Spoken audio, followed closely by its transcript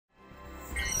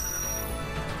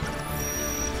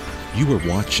You are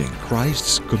watching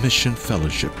Christ's Commission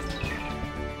Fellowship,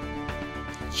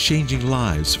 changing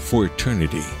lives for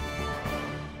eternity.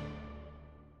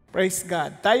 Praise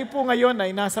God. Tayo po ngayon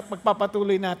ay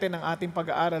magpapatuloy natin ang ating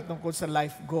pag-aaral tungkol sa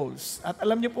life goals. At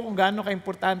alam niyo po kung gaano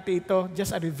ka-importante ito,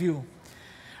 just a review.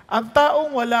 Ang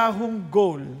taong wala hong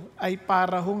goal ay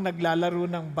para hong naglalaro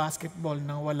ng basketball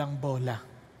nang walang bola.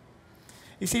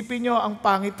 Isipin niyo ang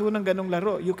pangit po ng ganong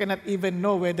laro. You cannot even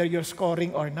know whether you're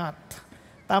scoring or not.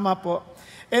 Tama po.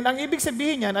 And ang ibig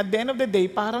sabihin niyan, at the end of the day,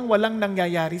 parang walang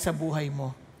nangyayari sa buhay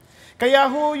mo. Kaya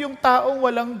ho, yung taong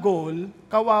walang goal,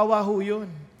 kawawa ho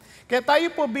yun. Kaya tayo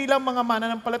po bilang mga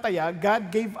mananampalataya, God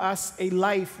gave us a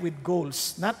life with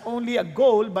goals. Not only a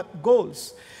goal, but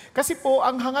goals. Kasi po,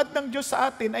 ang hangad ng Diyos sa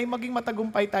atin ay maging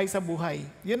matagumpay tayo sa buhay.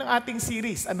 Yun ang ating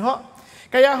series. Ano ho?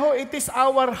 Kaya ho, it is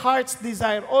our heart's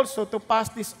desire also to pass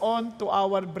this on to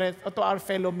our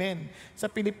fellow men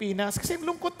sa Pilipinas. Kasi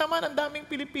lungkot naman ang daming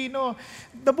Pilipino.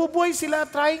 Nabubuhay sila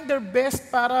trying their best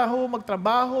para ho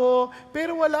magtrabaho,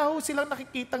 pero wala ho silang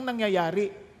nakikitang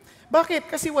nangyayari.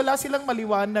 Bakit? Kasi wala silang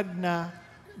maliwanag na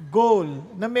goal,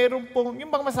 na meron pong,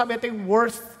 yung bang masabi natin,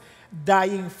 worth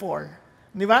dying for.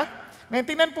 Di ba? Ngayon,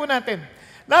 tingnan po natin.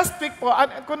 Last week po,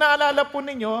 kung naalala po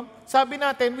ninyo, sabi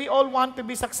natin, we all want to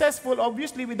be successful.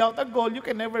 Obviously, without a goal, you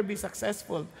can never be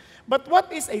successful. But what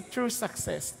is a true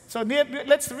success? So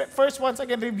let's first once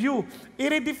again review.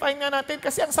 I-redefine nga natin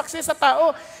kasi ang success sa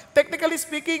tao, technically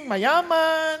speaking,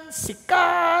 mayaman,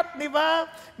 sikat, di ba?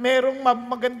 Merong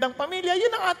magandang pamilya,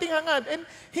 yun ang ating hangad. And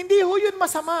hindi ho yun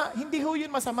masama. Hindi ho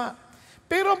yun masama.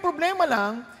 Pero ang problema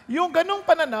lang, yung ganong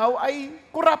pananaw ay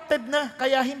corrupted na,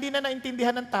 kaya hindi na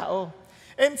naintindihan ng tao.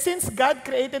 And since God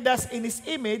created us in His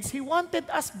image, He wanted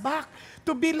us back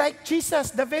to be like Jesus,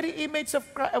 the very image of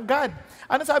God.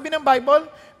 Ano sabi ng Bible?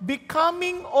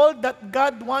 Becoming all that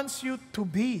God wants you to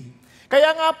be.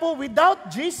 Kaya nga po, without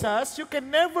Jesus, you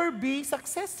can never be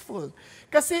successful.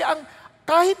 Kasi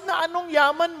kahit na anong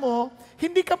yaman mo,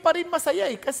 hindi ka pa rin masaya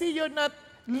kasi you're not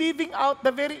living out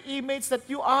the very image that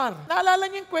you are. Naalala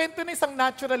niyo yung kwento ng isang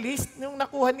naturalist, yung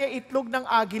nakuha niya itlog ng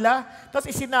agila, tapos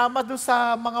isinama doon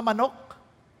sa mga manok?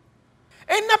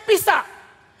 Napisa.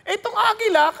 Itong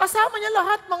agila, kasama niya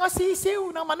lahat mga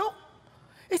sisiw ng manok.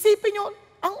 Isipin niyo,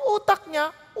 ang utak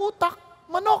niya, utak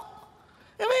manok.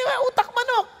 Utak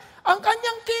manok. Ang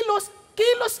kanyang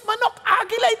kilos manok.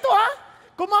 Agila ito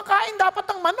Kumakain dapat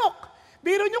ng manok.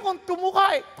 Biro niyo kung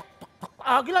tumukain,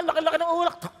 agila, laki-laki ng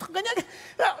ulak, ganyan.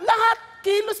 Lahat,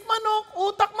 kilos manok,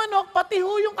 utak manok, pati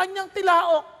ho yung kanyang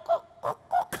tilaok.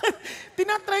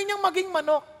 Tinatry niyang maging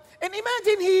manok. And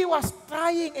imagine he was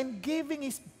trying and giving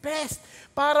his best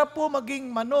para po maging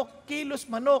manok, kilos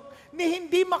manok, ni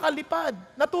hindi makalipad.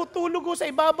 Natutulog ho sa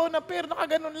ibabaw na pero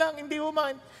nakaganon lang, hindi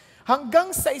humain.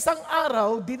 Hanggang sa isang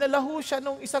araw, dinala ho siya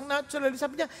nung isang naturalist.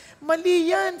 Sabi niya,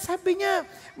 mali yan. Sabi niya,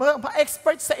 mga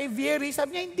experts sa aviary,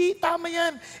 sabi niya, hindi, tama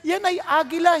yan. Yan ay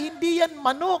agila, hindi yan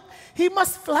manok. He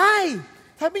must fly.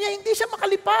 Sabi niya, hindi siya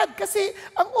makalipad kasi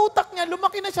ang utak niya,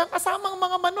 lumaki na siya kasamang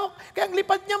mga manok. Kaya ang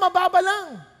lipad niya, mababa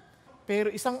lang. Pero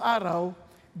isang araw,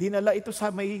 dinala ito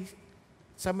sa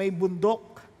may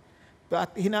bundok.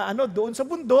 At doon sa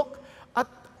bundok. At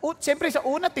siyempre sa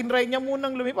una, tinry niya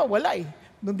munang lumipa. Wala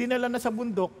Nung dinala na sa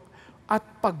bundok, at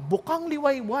pagbukang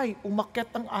liwayway, umakyat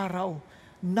ang araw,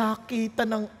 nakita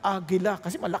ng agila,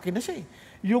 kasi malaki na siya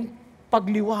yung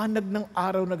pagliwanag ng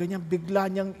araw na ganyan, bigla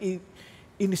niyang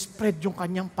in-spread yung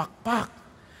kanyang pakpak,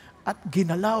 at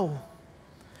ginalaw,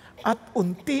 at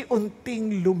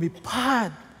unti-unting lumipad,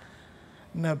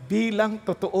 na bilang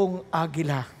totoong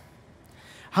agila.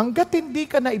 Hanggat hindi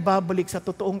ka na ibabalik sa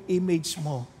totoong image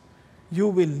mo, you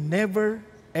will never,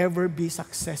 ever be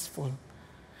successful.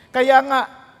 Kaya nga,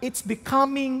 it's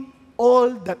becoming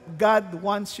all that God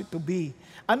wants you to be.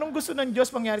 Anong gusto ng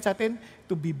Diyos mangyari sa atin?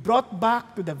 To be brought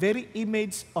back to the very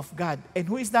image of God. And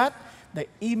who is that? The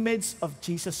image of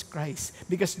Jesus Christ.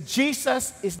 Because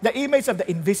Jesus is the image of the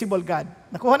invisible God.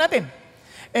 Nakuha natin.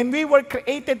 And we were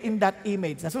created in that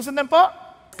image. Nasusundan po?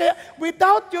 Kaya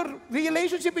without your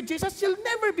relationship with Jesus, you'll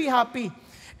never be happy.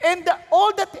 And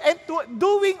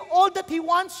doing all that He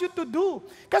wants you to do.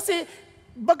 Kasi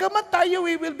bagamat tayo,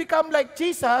 we will become like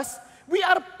Jesus, we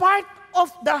are part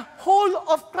of the whole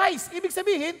of Christ. Ibig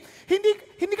sabihin,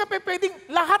 hindi ka pwedeng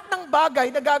lahat ng bagay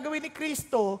na gagawin ni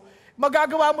Kristo,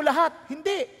 magagawa mo lahat.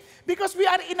 Hindi. Because we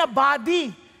are in a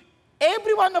body.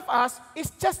 Every one of us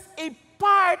is just a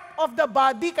part of the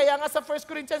body. Kaya nga sa 1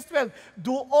 Corinthians 12,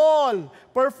 do all,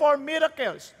 perform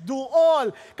miracles, do all.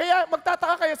 Kaya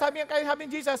magtataka kayo, sabi ni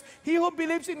Jesus, he who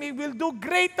believes in me will do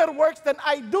greater works than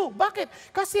I do. Bakit?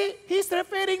 Kasi he's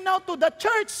referring now to the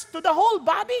church, to the whole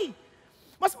body.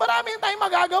 Mas marami tayong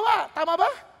magagawa. Tama ba?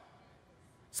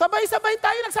 Sabay-sabay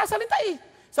tayo nagsasalita eh.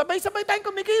 Sabay-sabay tayong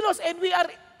kumikilos and we are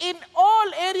in all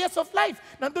areas of life.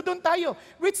 Nandoon tayo.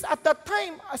 Which at that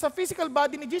time, as a physical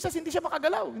body ni Jesus, hindi siya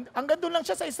makagalaw. Hanggang doon lang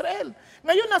siya sa Israel.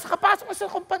 Ngayon, nakapasok na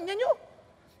sa kumpanya nyo.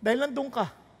 Dahil nandun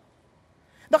ka.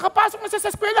 Nakapasok na siya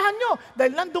sa eskwelahan nyo.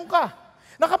 Dahil nandun ka.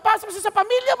 Nakapasok na siya sa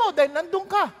pamilya mo. Dahil nandun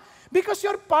ka. Because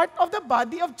you're part of the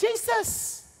body of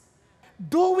Jesus.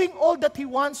 Doing all that He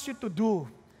wants you to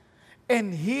do.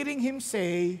 And hearing Him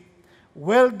say,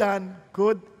 "Well done,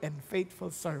 good and faithful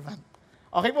servant."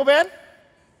 Okay po ba yan?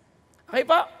 Okay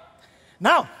po?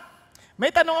 Now,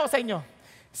 may tanong ako sa inyo.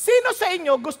 Sino sa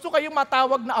inyo gusto kayong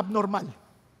matawag na abnormal?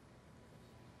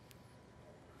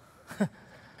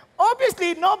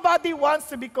 Obviously, nobody wants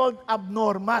to be called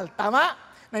abnormal. Tama?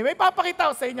 May papakita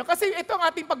ko sa inyo. Kasi ito ang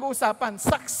ating pag-uusapan.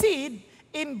 Succeed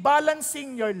in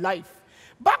balancing your life.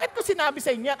 Bakit ko sinabi sa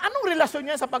inyo yan? Anong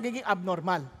relasyon yan sa pagiging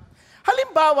abnormal?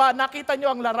 Halimbawa, nakita nyo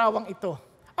ang larawang ito.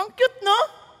 Ang cute, no?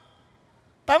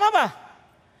 Tama ba?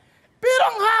 Pero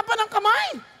ang haba ng kamay,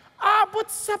 abot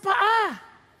sa paa.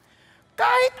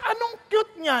 Kahit anong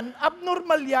cute niyan,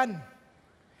 abnormal yan.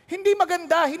 Hindi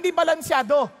maganda, hindi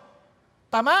balansyado.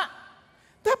 Tama?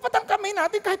 Dapat ang kamay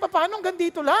natin kahit paano hanggang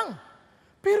dito lang.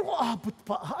 Pero kung abot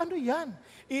pa, ano yan?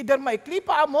 Either maikli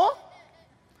paa mo,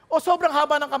 o sobrang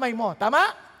haba ng kamay mo.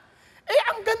 Tama? Eh,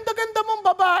 ang ganda-ganda mong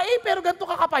babae, pero ganito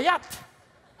ka kapayat.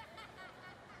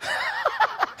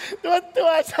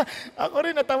 Tuwan-tuwa siya. Ako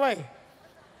rin natawa eh.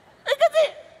 Eh kasi,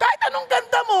 kahit anong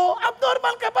ganda mo,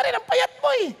 abnormal ka pa rin, ang payat mo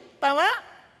eh. Tama?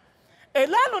 Eh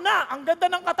lalo na, ang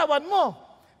ganda ng katawan mo.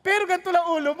 Pero ganito lang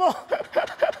ulo mo.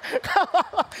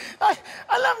 Ay,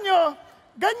 alam nyo,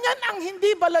 ganyan ang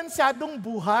hindi balansyadong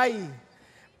buhay.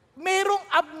 Merong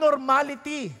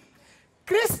abnormality.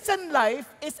 Christian life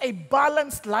is a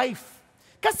balanced life.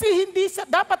 Kasi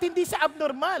dapat hindi siya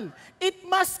abnormal. It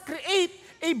must create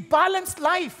a balanced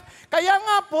life. Kaya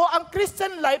nga po, ang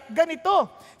Christian life, ganito.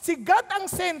 Si God ang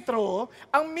sentro,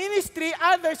 ang ministry,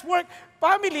 others, work,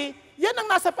 family, yan ang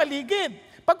nasa paligid.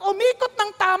 Pag umikot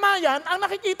ng tama yan, ang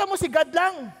nakikita mo si God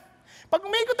lang. Pag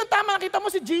umikot ng tama, nakita mo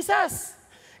si Jesus.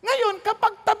 Ngayon,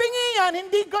 kapag tabingi yan,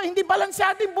 hindi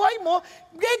balansyado yung buhay mo,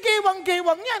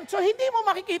 gegewang-gewang yan. So, hindi mo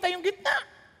makikita yung gitna.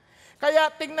 Kaya,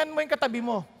 tingnan mo yung katabi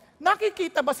mo.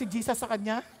 Nakikita ba si Jesus sa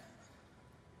kanya?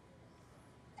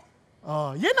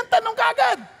 Oh, yan ang tanong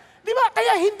kagad. Di ba?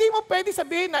 Kaya hindi mo pwede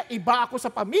sabihin na iba ako sa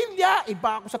pamilya,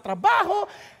 iba ako sa trabaho.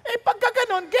 Eh pagka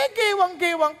ganon,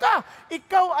 gegewang-gewang ka.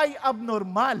 Ikaw ay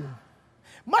abnormal.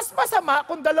 Mas masama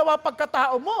kung dalawa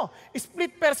pagkatao mo.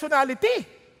 Split personality.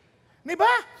 Di ba?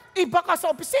 Iba ka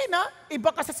sa opisina, iba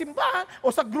ka sa simbahan,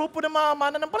 o sa grupo ng mga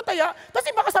mananampalataya, tapos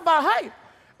iba ka sa bahay.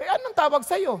 Eh anong tawag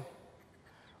sa'yo?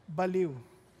 Baliw.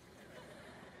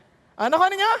 Ano ka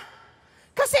niya?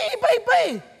 Kasi iba-iba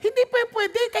eh. Hindi pa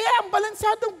pwede. Kaya ang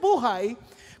balansyadong buhay,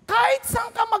 kahit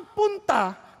saan ka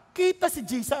magpunta, kita si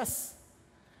Jesus.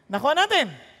 Nakuha natin.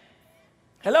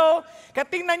 Hello?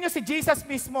 Katingnan nyo si Jesus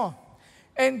mismo.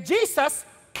 And Jesus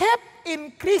kept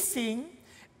increasing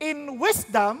in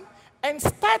wisdom and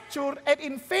stature and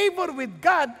in favor with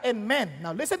God and men.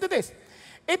 Now listen to this.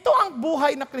 Ito ang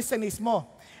buhay na Kristyanismo.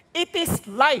 It is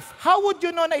life. How would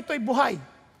you know na ito'y buhay?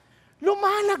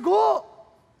 Lumalago.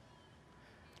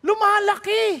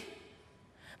 Lumalaki.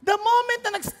 The moment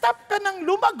na nag-stop ka ng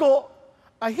lumago,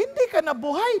 ay hindi ka na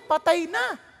buhay, patay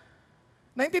na.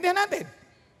 Naintindihan natin?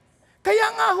 Kaya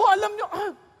nga ho, alam nyo,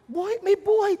 may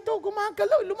buhay to,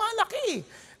 gumagalaw, lumalaki.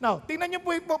 Now, tingnan nyo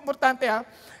po yung importante ha.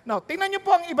 Now, tingnan nyo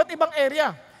po ang iba't ibang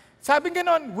area. Sabi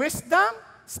ganon, wisdom,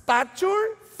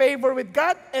 stature, favor with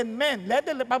God, and men.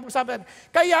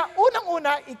 Kaya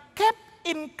unang-una, it kept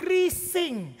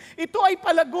increasing. Ito ay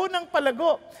palago ng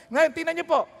palago. Ngayon, tingnan niyo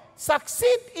po,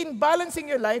 succeed in balancing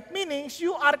your life means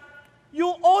you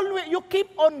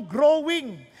keep on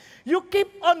growing. You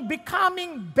keep on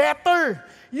becoming better.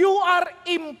 You are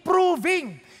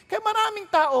improving. Kaya maraming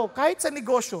tao, kahit sa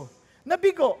negosyo,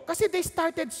 nabigo kasi they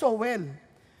started so well.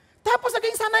 Tapos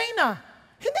naging sanay na.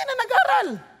 Hindi na nag-aral.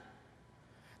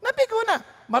 Nabigo na.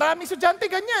 Maraming estudyante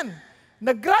ganyan.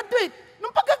 Nag-graduate.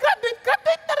 Nung pagka-graduate,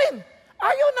 graduate na rin.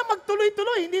 Ayaw na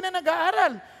magtuloy-tuloy, hindi na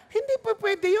nag-aaral. Hindi pa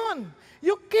pwede yun.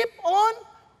 You keep on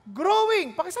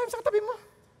growing. Pakisabi sa katabi mo.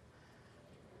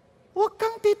 Huwag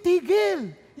kang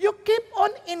titigil. You keep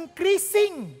on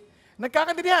increasing.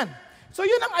 Nagkakaintindihan? So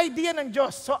yun ang idea ng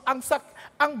Diyos. So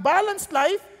ang balanced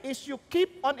life is you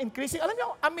keep on increasing. Alam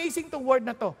niyo, amazing tong word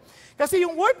na to. Kasi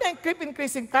yung word na keep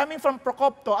increasing coming from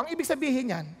Procopto, ang ibig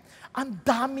sabihin yan, ang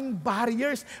daming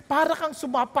barriers para kang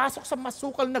sumapasok sa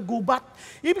masukal na gubat.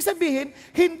 Ibig sabihin,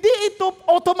 hindi ito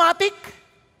automatic.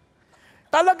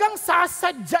 Talagang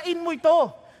sasadyain mo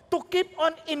ito. to keep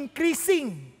on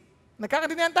increasing.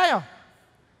 Nagkakaintindihan tayo?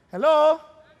 Hello?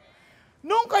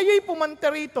 Nung kayo'y pumunta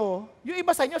rito, yung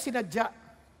iba sa inyo sinadya.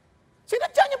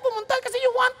 Sinadya niyo pumunta kasi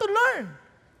you want to learn.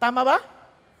 Tama ba?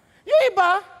 Yung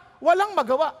iba, walang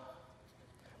magawa.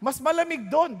 Mas malamig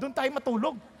doon tayo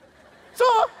matulog. So,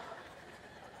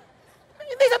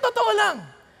 hindi sa totoo lang.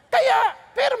 Kaya,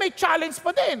 pero may challenge pa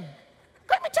din.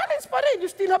 Kaya may challenge pa rin. You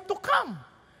still have to come.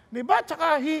 Diba?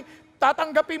 Tsaka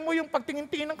tatanggapin mo yung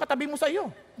pagtingin-tingin ng katabi mo sa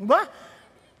iyo. Diba?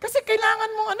 Kasi kailangan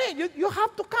mo you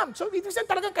have to come. So, ibig sabihin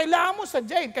talagang kailangan mo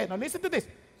sadyain. Kaya, now listen to this.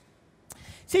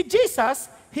 Si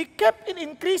Jesus, He kept in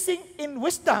increasing in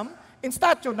wisdom, in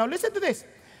stature. Now listen to this.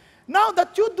 Now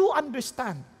that you do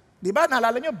understand, diba?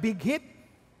 Naalala nyo, big hit.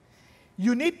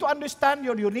 You need to understand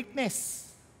your uniqueness.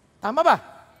 Tama ba?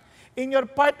 In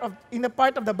the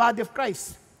part of the body of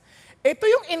Christ. Ito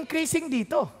yung increasing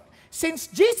dito. Since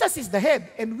Jesus is the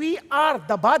head and we are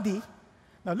the body,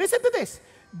 now listen to this.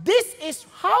 This is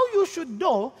how you should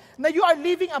know na you are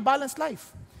living a balanced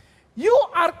life. You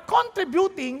are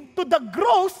contributing to the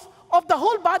growth of the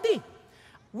whole body.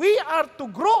 We are to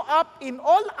grow up in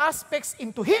all aspects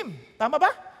into Him. Tama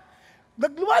ba?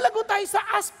 Nagluwalago tayo sa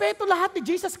aspeto lahat ni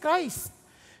Jesus Christ.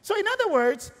 So in other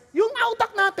words, yung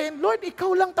utak natin, Lord,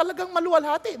 Ikaw lang talagang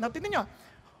maluwalhati. Now, tingnan nyo.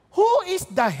 Who is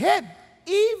the head?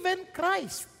 Even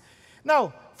Christ.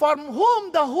 Now, from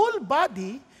whom the whole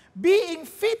body, being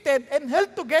fitted and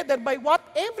held together by what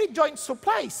every joint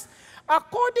supplies,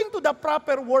 according to the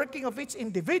proper working of each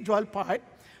individual part,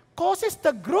 causes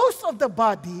the growth of the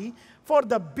body for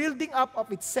the building up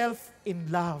of itself in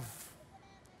love.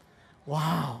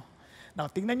 Wow!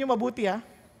 Now, tingnan nyo mabuti ha.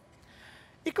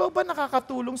 Ikaw ba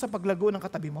nakakatulong sa paglago ng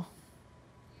katabi mo?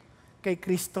 Kay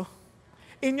Kristo?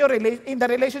 In the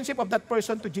relationship of that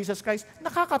person to Jesus Christ,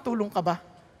 nakakatulong ka ba?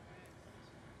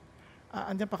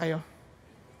 Andyan pa kayo?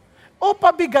 O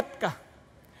pabigat ka?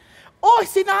 O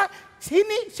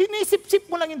sinisip-sip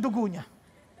mo lang yung dugo niya?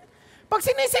 Pag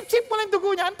sinisip-sip mo lang yung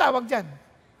dugo niya, ang tawag dyan?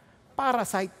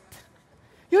 Parasite.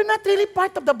 You're not really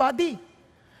part of the body.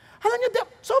 Alam niyo,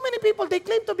 so many people, they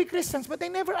claim to be Christians, but they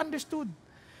never understood.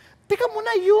 Teka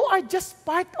muna, you are just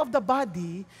part of the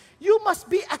body. You must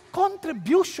be a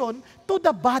contribution to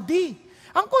the body.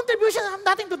 Ang contribution has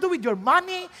nothing to do with your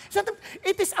money.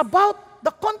 It is about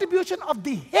the contribution of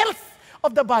the health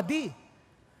of the body.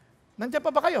 Nandiyan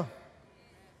pa ba kayo?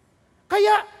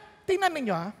 Kaya, tingnan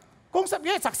ninyo ha, kung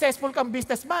sabihin, successful kang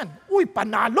businessman. Uy,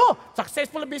 panalo!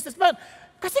 Successful ang businessman.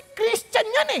 Kasi Christian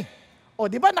yan eh.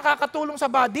 O, di ba, nakakatulong sa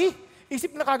body?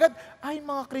 Isip na kagad, ay,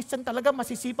 mga Christian talaga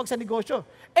masisipag sa negosyo.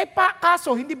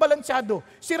 Kaso, hindi balansyado.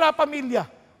 Sira pamilya.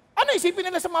 Ano isipin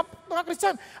nila sa mga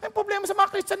Christian? Ay, problema sa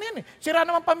mga Christian yan eh. Sira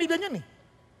naman pamilya niyan eh.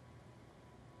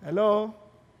 Hello?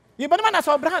 Iba naman,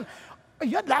 nasobrahan.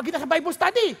 Ayan, lagi na sa Bible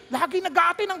study. Lagi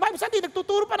nag-aati ng Bible study.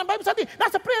 Nagtuturo pa ng Bible study.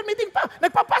 Nasa prayer meeting pa.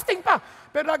 Nagpa-fasting pa.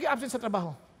 Pero lagi absent sa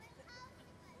trabaho.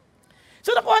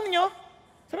 So, nakuha ninyo?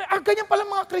 Sabi, ganyan pala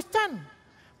mga Christian.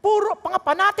 Puro, mga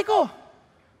panatiko.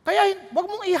 Kaya, wag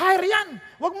mong i-hire yan.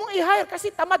 Wag mong i-hire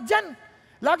kasi tamad yan.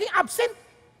 Laging absent.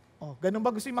 Oh, ganun ba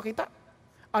gusto yung makita?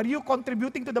 Are you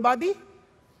contributing to the body?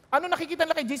 Ano nakikita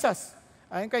nila kay Jesus?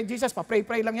 Ayun kay Jesus,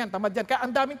 pa-pray-pray lang yan. Tamad yan. Kaya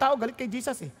ang daming tao galit kay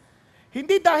Jesus eh.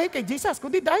 Hindi dahil kay Jesus,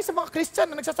 kundi dahil sa mga Christian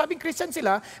na nagsasabing Christian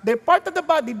sila, they're part of the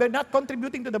body, they're not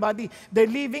contributing to the body. They're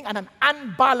living an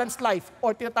unbalanced life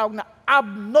or tinatawag na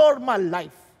abnormal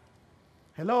life.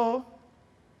 Hello?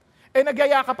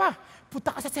 Nagyaya ka pa.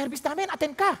 Punta ka sa service namin,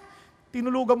 attend ka.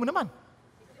 Tinulugan mo naman.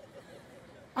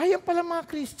 Ayan pala mga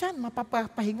Christian,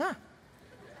 mapapahinga.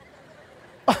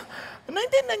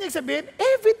 Naintindihan niya sabihin,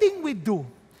 everything we do,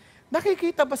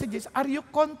 nakikita ba si Jesus, are you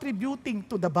contributing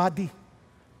to the body?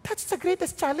 That's the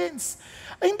greatest challenge.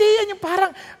 Hindi yan yung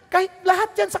parang, kahit lahat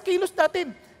yan sa kilos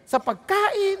natin, sa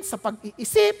pagkain, sa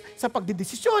pag-iisip, sa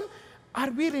pagdidesisyon,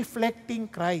 are we reflecting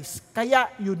Christ?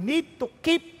 Kaya you need to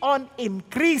keep on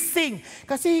increasing.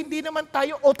 Kasi hindi naman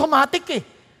tayo automatic eh.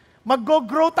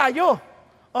 Mag-grow tayo.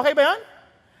 Okay ba yan?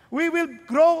 We will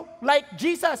grow like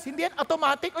Jesus. Hindi yan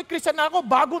automatic. Oy, Christian na ako,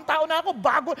 bagong tao na ako,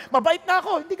 mabait na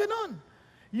ako. Hindi ganun.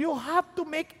 You have to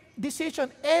make decision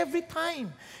every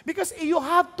time. Because you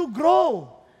have to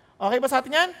grow. Okay ba sa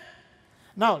atin yan?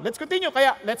 Now, let's continue.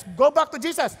 Kaya, let's go back to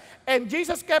Jesus. And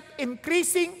Jesus kept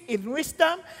increasing in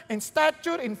wisdom and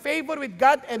stature in favor with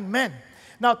God and men.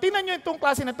 Now, tingnan nyo itong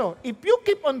klase na to. If you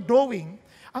keep on growing,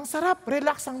 ang sarap,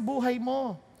 relax ang buhay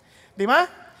mo. Di ba?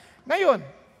 Ngayon,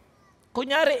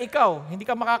 kunyari ikaw, hindi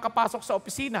ka makakapasok sa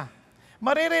opisina,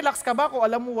 marirelax ka ba kung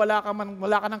alam mo wala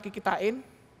ka nang kikitain?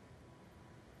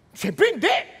 Siyempre,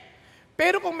 hindi.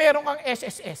 Pero kung meron kang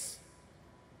SSS,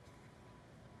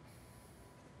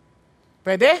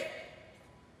 pwede?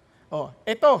 Oh,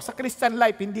 ito sa Christian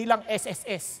life, hindi lang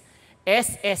SSS.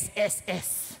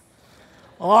 SSSS.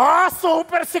 Oh,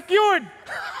 super secured!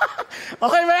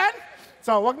 Okay ba yan?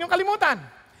 So, huwag niyong kalimutan.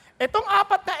 Itong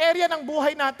 4 na area ng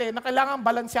buhay natin na kailangan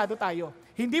balansyado tayo.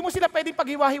 Hindi mo sila pwedeng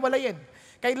paghiwa-hiwalayin.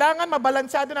 Kailangan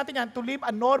mabalansyado natin yan to live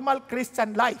a normal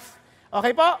Christian life.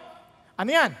 Okay po? Ano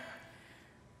yan?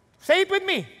 Say it with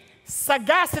me.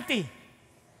 Sagacity.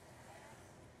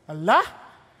 Allah?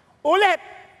 Ulit.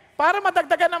 Para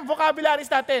madagdagan ang vocabularies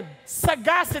natin.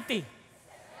 Sagacity.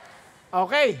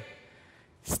 Okay.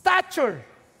 Stature.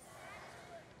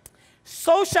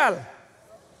 Social.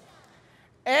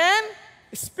 And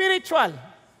spiritual.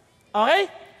 Okay?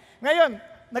 Ngayon,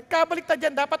 nagkabaliktad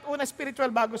yan. Dapat una spiritual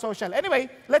bago social. Anyway,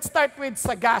 let's start with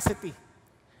sagacity.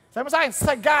 Sabi mo sa akin,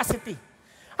 sagacity.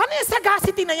 Ano yung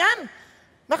sagacity na yan?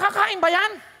 Nakakain ba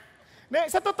yan?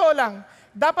 Sa totoo lang,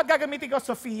 dapat gagamitin ko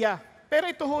Sophia. Pero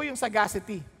ito ho yung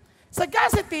sagacity.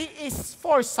 Sagacity is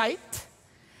foresight,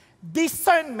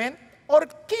 discernment, or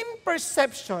keen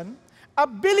perception,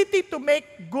 ability to make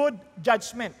good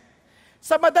judgment.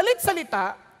 Sa madalit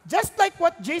salita, just like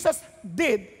what Jesus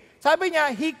did, sabi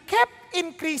niya, He kept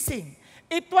increasing.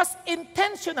 It was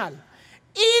intentional.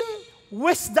 In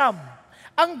wisdom.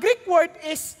 Ang Greek word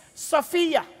is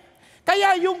Sophia.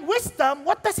 Kaya yung wisdom,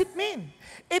 what does it mean?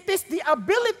 It is the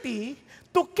ability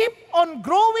to keep on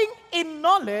growing in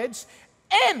knowledge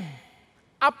and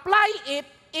apply it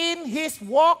in his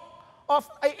walk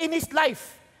in his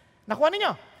life. Nakuha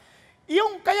niyo?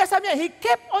 Yung kaya sabi niya, he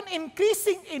kept on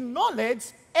increasing in knowledge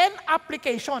and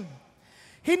application.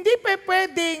 Hindi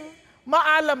pwedeng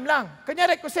maalam lang.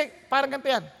 Kanyari, kasi parang ganito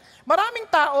yan. Maraming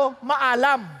tao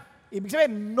maalam. Ibig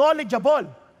sabihin, knowledgeable.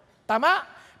 Tama?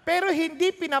 Pero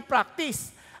hindi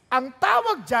pinapractice. Ang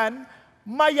tawag dyan,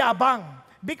 mayabang.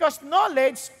 Because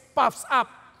knowledge puffs up.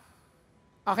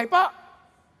 Okay po?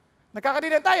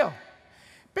 Nagkakadinan tayo.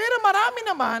 Pero marami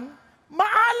naman,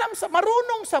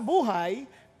 marunong sa buhay,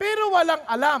 pero walang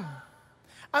alam.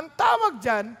 Ang tawag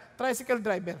dyan, tricycle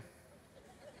driver.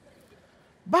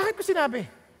 Bakit ko sinabi?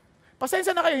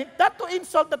 Pasensya na kayo. Not to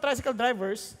insult the tricycle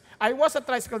drivers. I was a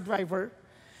tricycle driver.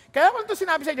 Kaya ko ito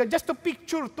sinabi sa inyo, just to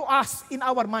picture to us in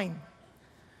our mind.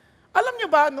 Alam nyo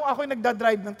ba, nung ako'y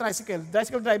nagdadrive ng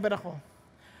tricycle driver ako,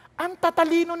 ang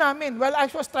tatalino namin, while I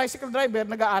was tricycle driver,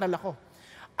 nag-aaral ako.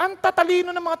 Ang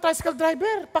tatalino ng mga tricycle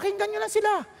driver, pakinggan nyo lang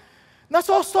sila.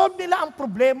 Nasosolve nila ang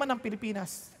problema ng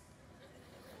Pilipinas.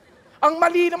 Ang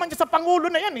mali naman niya sa Pangulo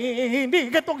na yan,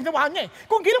 hindi, ganito ginawa niya.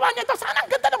 Kung ginawa niya ito, sana ang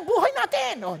ganda ng buhay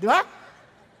natin. O, di ba?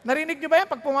 Narinig niyo ba yan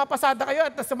pag pumapasada kayo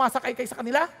at sumasakay kayo sa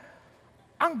kanila?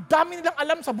 Ang dami nilang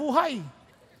alam sa buhay.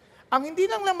 Ang hindi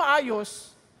lang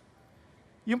maayos,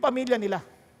 yung pamilya nila.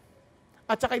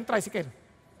 At saka yung tricycle.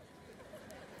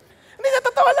 Hindi,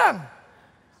 natatawa lang.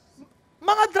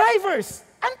 Mga drivers,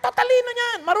 ang tatalino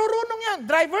niyan, marurunong yan.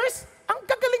 Drivers, ang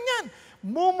gagaling yan.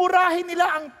 Mumurahin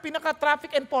nila ang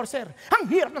pinaka-traffic enforcer. Ang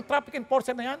hirap ng traffic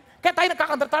enforcer na yan. Kaya tayo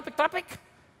nagkakanda-traffic.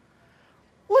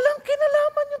 Walang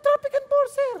kinalaman yung traffic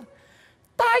enforcer.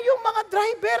 Tayong mga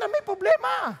driver may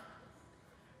problema.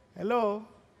 Hello?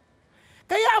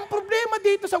 Kaya ang problema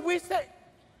dito sa wisdom,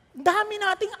 dami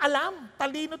nating alam,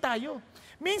 talino tayo.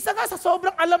 Minsan nga sa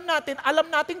sobrang alam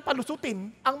nating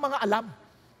palusutin ang mga alam.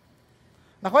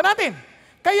 Nakuha natin.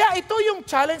 Kaya ito yung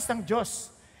challenge ng Diyos.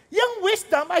 Yung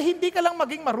wisdom ay hindi ka lang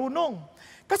maging marunong.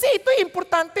 Kasi ito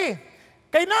importante.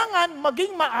 Kailangan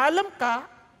maging maalam ka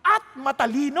at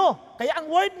matalino. Kaya ang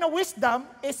word na wisdom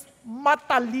is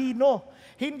matalino.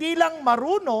 Hindi lang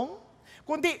marunong,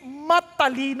 kundi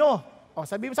matalino. O,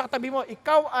 sabi mo sa katabi mo,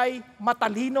 ikaw ay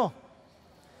matalino.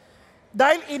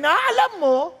 Dahil inaalam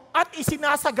mo at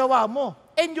isinasagawa mo.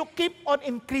 And you keep on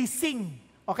increasing.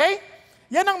 Okay?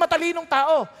 Yan ang matalinong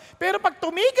tao. Pero pag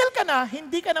tumigil ka na,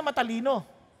 hindi ka na matalino.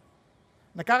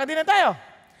 Nagkakadinan tayo.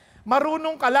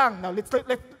 Marunong ka lang. Now,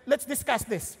 let's discuss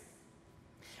this.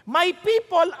 My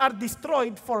people are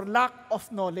destroyed for lack of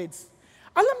knowledge.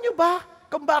 Alam nyo ba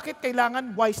kung bakit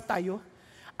kailangan wise tayo?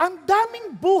 Ang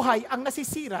daming buhay ang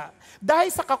nasisira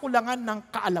dahil sa kakulangan ng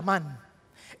kaalaman.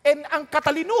 And ang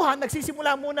katalinuhan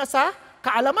nagsisimula muna sa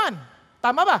kaalaman.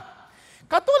 Tama ba?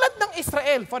 Katulad ng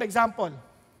Israel, for example.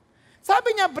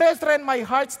 Sabi niya, brethren, my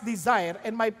heart's desire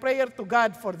and my prayer to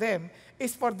God for them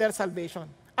is for their salvation.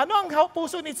 Ano ang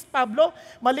puso ni Pablo?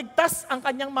 Maligtas ang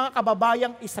kanyang mga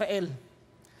kababayang Israel.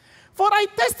 For I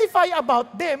testify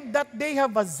about them that they have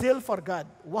a zeal for God.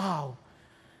 Wow!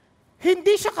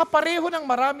 Hindi siya kapareho ng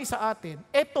marami sa atin.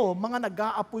 Ito, mga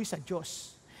nag-aapoy sa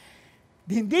Diyos.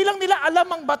 Hindi lang nila alam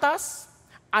ang batas,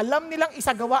 alam nilang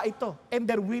isagawa ito, and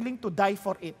they're willing to die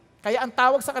for it. Kaya ang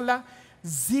tawag sa kanila,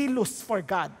 zealous for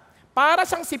God. Para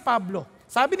siyang si Pablo.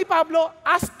 Sabi ni Pablo,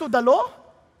 as to the law,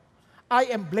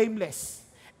 I am blameless.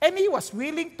 And he was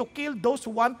willing to kill those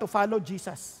who want to follow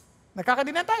Jesus.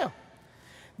 Nagkakaintindihan tayo.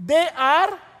 They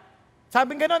are,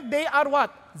 sabi ganon, they are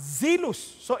what? Zealous.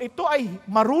 So ito ay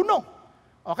marunong.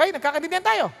 Okay, nagkakaintindihan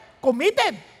tayo.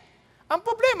 Committed. Ang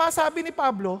problema, sabi ni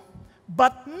Pablo,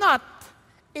 but not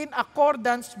in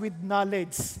accordance with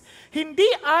knowledge.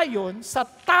 Hindi ayon sa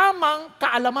tamang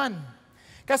kaalaman.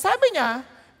 Kasi sabi niya,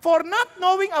 for not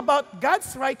knowing about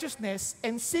God's righteousness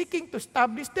and seeking to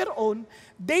establish their own,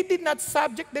 they did not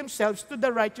subject themselves to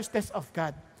the righteousness of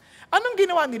God. Anong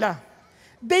ginawa nila?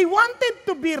 They wanted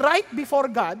to be right before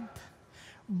God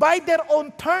by their own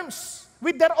terms,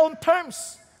 with their own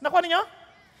terms. Nakuha niyo?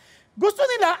 Gusto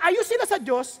nila, ayos sila sa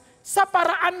Diyos sa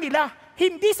paraan nila,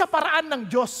 hindi sa paraan ng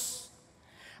Diyos.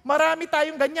 Marami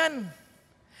tayong ganyan.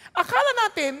 Akala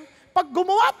natin, pag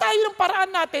gumawa tayo ng paraan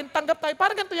natin, tanggap tayo,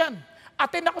 parang ganito yan.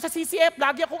 Attend ako sa CCF,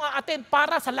 lagi akong a-attend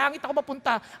para sa langit ako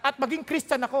mapunta at maging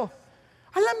Christian ako.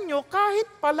 Alam nyo, kahit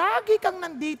palagi kang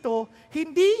nandito,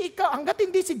 hindi ikaw, hanggat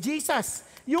hindi si Jesus,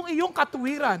 yung iyong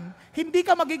katuwiran, hindi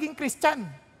ka magiging Christian.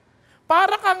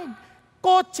 Para kang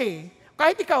kotse,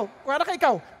 kahit ikaw,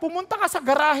 pumunta ka sa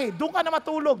garahe, doon ka na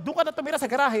matulog, doon ka na tumira sa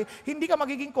garahe, hindi ka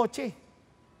magiging kotse.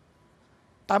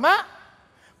 Tama?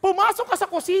 Pumasok ka sa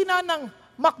kusina ng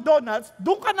McDonald's,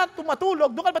 doon ka na tumatulog,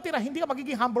 doon ka na matira, hindi ka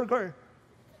magiging hamburger.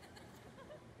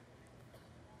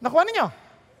 Nakuha ninyo?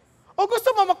 O gusto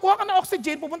mo, magkuha ka ng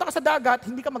oxygen, pupunta ka sa dagat,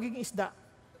 hindi ka magiging isda.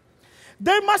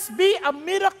 There must be a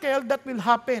miracle that will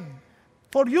happen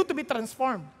for you to be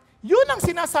transformed. Yun ang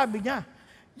sinasabi niya.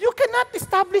 You cannot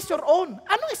establish your own.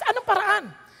 Anong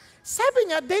paraan? Sabi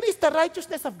niya, there is the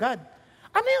righteousness of God.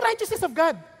 Ano yung righteousness of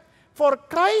God? For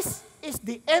Christ is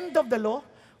the end of the law,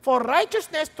 for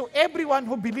righteousness to everyone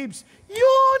who believes.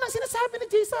 Yun ang sinasabi ni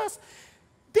Jesus.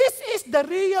 This is the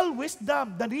real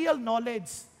wisdom, the real knowledge.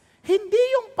 Hindi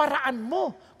yung paraan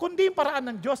mo, kundi yung paraan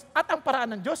ng Diyos. At ang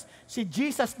paraan ng Diyos, si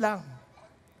Jesus lang.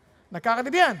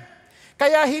 Nakakaintindihan?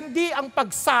 Kaya hindi ang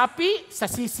pagsapi sa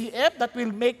CCF that will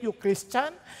make you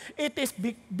Christian. It is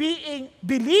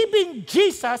believing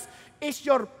Jesus is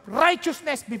your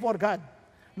righteousness before God.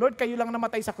 Lord, kayo lang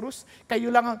namatay sa krus,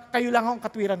 kayo lang ang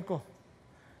katwiran ko.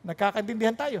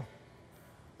 Nakakaintindihan tayo.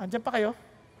 Andiyan pa kayo?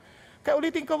 Kaya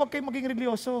ulitin ko, huwag kayong maging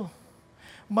religyoso.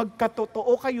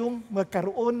 Magkatotoo kayong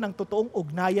magkaroon ng totoong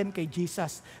ugnayan kay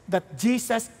Jesus. That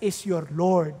Jesus is your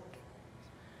Lord.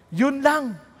 Yun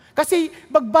lang. Kasi,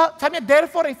 sabi niya,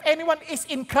 therefore, if anyone is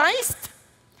in Christ,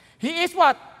 he is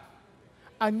what?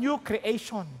 A new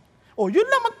creation. O, yun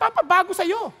lang magpapabago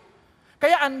sa'yo.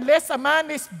 Kaya unless a man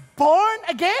is born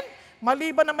again,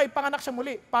 maliban na may panganak siya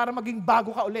muli para maging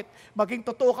bago ka ulit, maging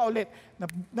totoo ka ulit,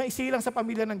 na isilang sa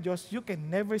pamilya ng Diyos, you can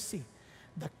never see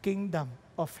the kingdom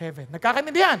of heaven.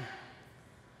 Nagkakaintindihan?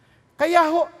 Kaya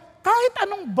kahit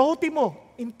anong bounty mo,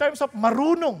 in terms of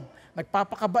marunong,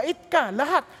 nagpapakabait ka,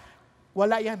 lahat,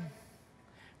 wala yan.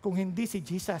 Kung hindi si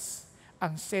Jesus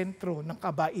ang sentro ng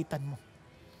kabaitan mo.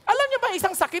 Alam niyo ba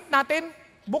isang sakit natin,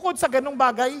 bukod sa ganung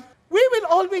bagay, we will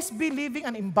always be living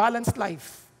an imbalanced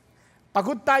life.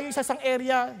 Pagod tayo sa isang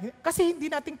area, kasi hindi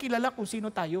natin kilala kung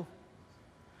sino tayo.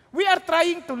 We are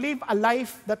trying to live a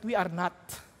life that we are not.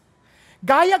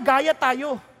 Gaya-gaya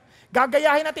tayo.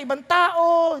 Gagayahin natin ibang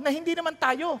tao na hindi naman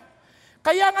tayo.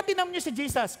 Kaya nga tinam niyo si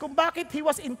Jesus kung bakit He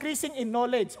was increasing in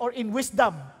knowledge or in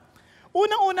wisdom.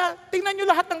 Unang-una, tingnan niyo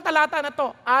lahat ng talata na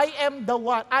to. I am the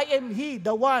one. I am He,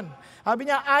 the one.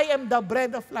 Sabi niya, I am the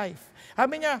bread of life.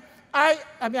 Sabi niya,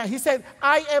 He said,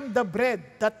 I am the bread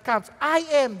that comes.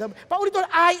 Paulit doon,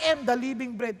 I am the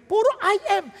living bread. Puro I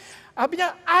am. Sabi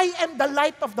niya, I am the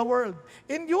light of the world.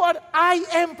 And you are, I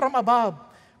am from above.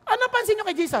 Ano pansin niyo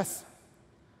kay Jesus?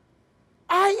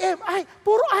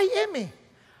 Puro I am eh.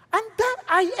 And that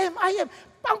I am.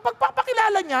 Ang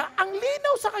pagpapakilala niya, ang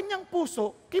linaw sa kanyang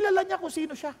puso, kilala niya kung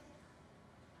sino siya.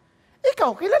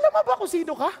 Ikaw, kilala mo ba kung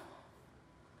sino ka?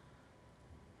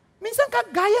 Minsan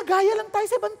gaya-gaya lang tayo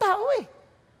sa ibang tao eh.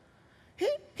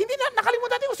 Hindi na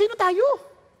nakalimutan natin kung sino tayo.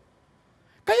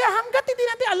 Kaya hanggat hindi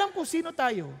natin alam kung sino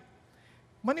tayo,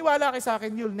 maniwala kayo sa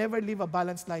akin, you'll never live a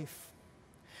balanced life.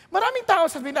 Maraming tao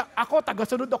sabihin na, ako,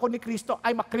 tagasunod ako ni Kristo,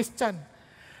 I'm a Christian.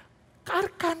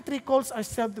 Our country calls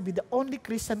ourselves to be the only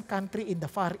Christian country in the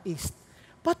Far East.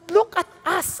 But look at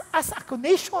us as a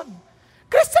nation.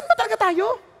 Christian ba talaga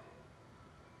tayo?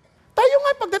 Tayo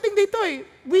nga pagdating dito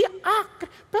we act.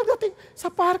 Pagdating sa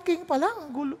parking pa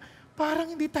lang, gulo, parang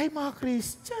hindi tayo mga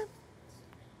Christian.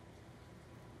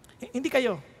 Hindi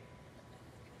kayo.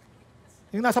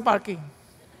 Yung nasa parking.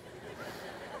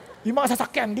 Yung mga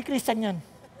sasakyan, hindi Christian yan.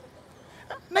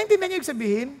 Naintindihan niyo yung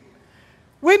sabihin?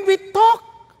 When we talk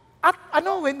At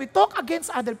when we talk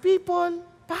against other people,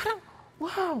 parang,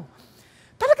 wow,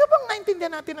 talaga bang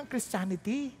naintindihan natin ang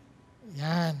Christianity?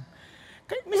 Yan.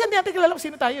 Minsan di natin kilala kung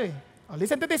sino tayo eh.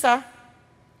 Listen to this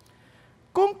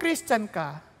Kung Christian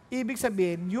ka, ibig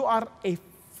sabihin, you are a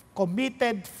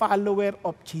committed follower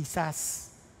of Jesus.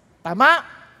 Tama?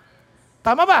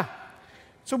 Tama ba?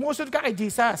 Sumusunod ka kay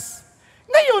Jesus.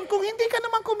 Ngayon, kung hindi ka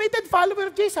naman committed follower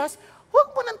of Jesus,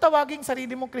 huwag mo nang tawaging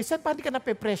sarili mong Christian para hindi ka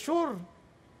nape-pressure.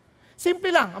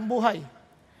 Simple lang ang buhay.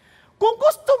 Kung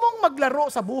gusto mong maglaro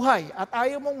sa buhay at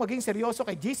ayaw mong maging seryoso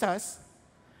kay Jesus,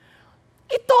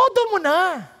 itodo mo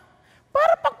na.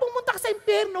 Para pag pumunta ka sa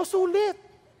impyerno, sulit.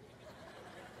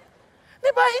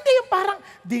 Diba? Hindi yung parang,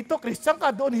 dito Christian ka,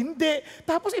 doon hindi.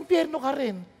 Tapos impyerno ka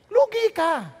rin. Lugi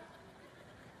ka.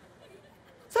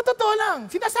 Sa totoo lang,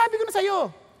 sinasabi ko na sa'yo.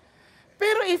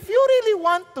 Pero if you really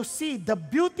want to see the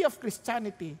beauty of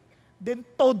Christianity, then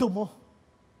todo mo.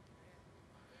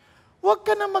 Huwag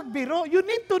ka na magbiro. You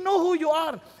need to know who you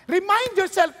are. Remind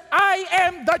yourself, I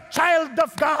am the child of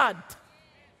God.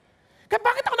 Kaya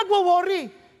bakit ako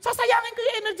nagwo-worry? Sasayangin ko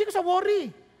yung energy ko sa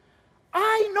worry.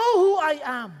 I know who I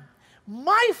am.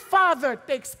 My Father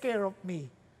takes care of me.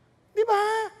 Di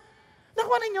ba?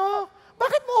 Nakuha ninyo?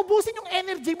 Bakit mo ubusin yung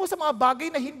energy mo sa mga bagay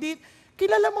na hindi,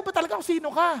 kilala mo ba talaga kung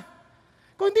sino ka?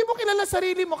 Kung hindi mo kilala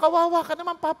sarili mo, kawawa ka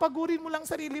naman, papagurin mo lang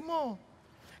sarili mo.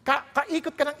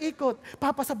 Kaikot ka ng ikot.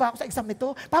 Papasaba ako sa exam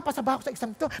nito, papasaba ako sa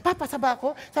exam nito, papasaba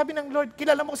ako. Sabi ng Lord,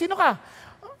 kilala mo kung sino ka?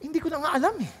 Hindi ko na nga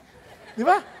alam eh. Di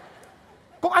ba?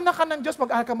 Kung anak ka ng Diyos,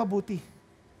 mag-aaral ka mabuti.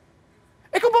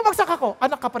 Kung bumagsak ako,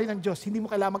 anak ka pa rin ng Diyos, hindi mo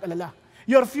kailangan mag-alala.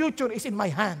 Your future is in my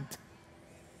hand.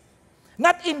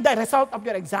 Not in the result of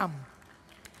your exam.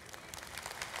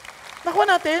 Nakuha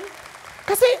natin?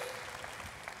 Kasi,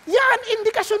 yan,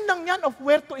 indikasyon lang yan of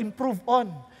where to improve on.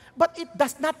 But it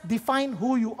does not define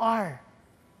who you are.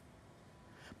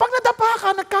 Pag nadapa ka,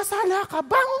 nagkasala ka,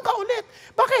 bangon ka ulit.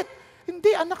 Bakit?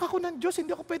 Hindi, anak ako ng Diyos,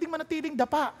 hindi ako pwedeng manatiling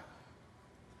dapa.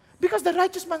 Because the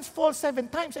righteous man falls 7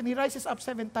 times and he rises up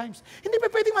 7 times. Hindi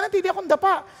pa pwedeng manatili akong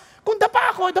dapa. Kung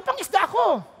dapa ako, dapang isda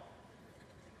ako.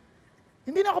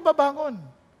 Hindi na ako babangon.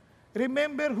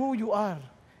 Remember who you are.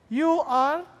 You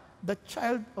are the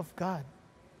child of God.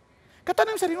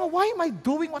 Katanong sa sarili mo, why am I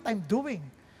doing what I'm doing?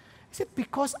 Is it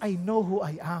because I know who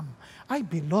I am? I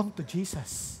belong to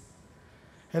Jesus.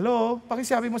 Hello?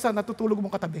 Pakisabi mo sa natutulog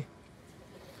mong katabi.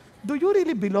 Do you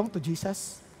really belong to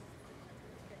Jesus?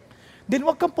 Then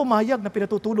huwag kang pumayag na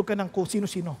pinatutulog ka ng kung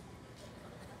sino-sino.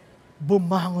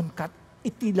 Bumangon ka,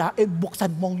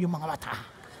 buksan mong yung mga mata.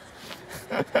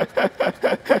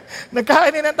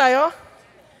 Nagkakaininan tayo?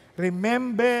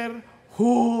 Remember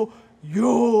who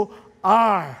you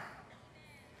are.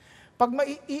 Pag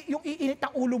yung iinit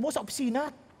ng ulo mo sa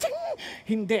opisina,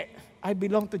 hindi. I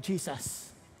belong to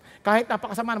Jesus. Kahit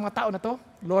napakasama ng mga tao na to,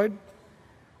 Lord,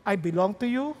 I belong to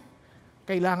you.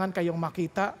 Kailangan kayong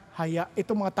makita,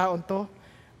 itong mga taon to,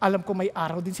 alam ko may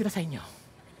araw din sila sa inyo.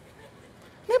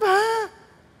 Diba?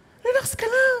 Relax ka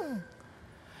lang.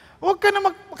 Huwag ka na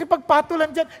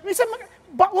makipagpatulan dyan. Minsan,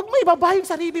 huwag mo ibaba yung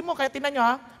sarili mo. Kaya tinan nyo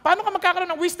paano ka magkakaroon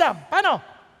ng wisdom? Paano?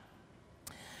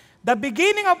 The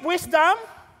beginning of wisdom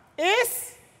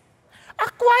is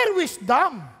acquire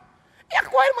wisdom.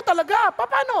 I-acquire mo talaga.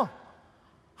 Paano?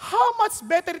 How much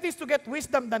better it is to get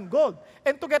wisdom than gold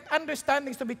and to get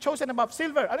understandings to be chosen above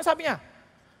silver. Ano sabi niya?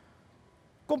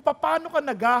 Kung paano ka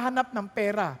naghahanap ng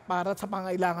pera para sa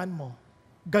pangailangan mo,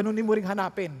 ganunin mo ring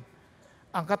hanapin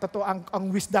ang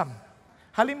wisdom.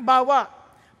 Halimbawa,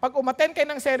 pag umattend kayo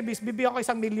ng service, bibigyan ko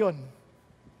 1 milyon.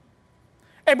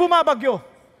 Bumabagyo.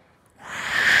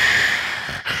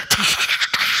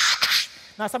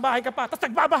 Nasa bahay ka pa, tapos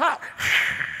nagbabaha.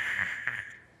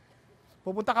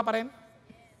 Pupunta ka pa rin?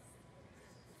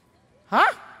 Ha?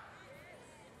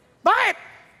 Bakit?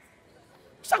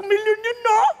 1 milyon yun,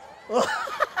 no?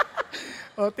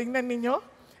 Tingnan ninyo.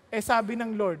 Sabi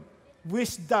ng Lord,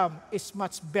 wisdom is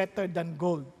much better than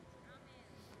gold.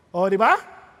 Di ba?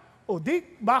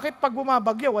 Bakit pag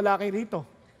bumabagyo, wala kayo rito?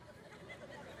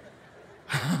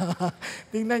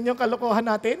 Tingnan nyo kalokohan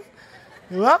natin.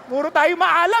 Di ba? Puro tayo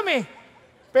maalam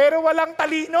pero walang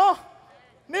talino.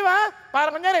 Di ba?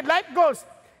 Parang kunyari, life goals.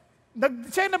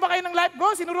 Nag-share na ba kayo ng life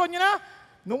goals? Sinuruan nyo na?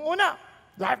 Nung una,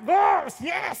 life goals,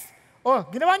 yes!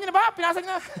 Ginawa nyo na ba? Pinasa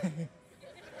nyo na?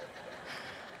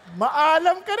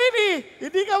 Maalam ka rin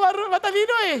Hindi ka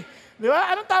matalino Di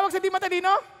ba? Anong tawag sa di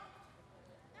matalino?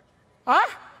 Ha?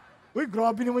 Uy,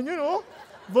 grabe naman yun,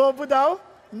 Bobo daw?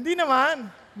 Hindi naman.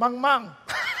 Mangmang.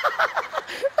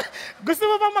 Gusto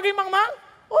mo bang maging mangmang?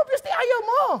 Obviously, ayaw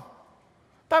mo.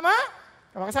 Tama?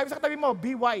 Sabi sa katabi mo,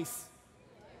 be wise.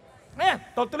 Ayan,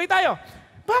 tuloy tayo.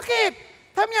 Bakit?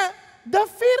 Sabi niya, the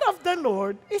fear of the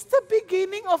Lord is the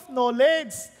beginning of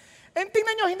knowledge. And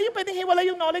tingnan nyo, hindi pwedeng hiwalay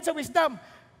yung knowledge sa wisdom.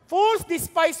 Fools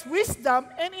despise wisdom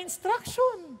and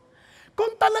instruction.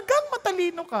 Kung talagang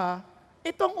matalino ka,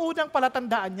 itong unang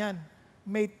palatandaan yan,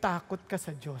 may takot ka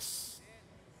sa Diyos.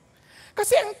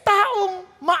 Kasi ang taong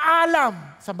maalam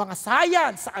sa mga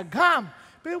science, sa agham,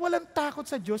 pero walang takot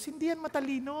sa Diyos, hindi yan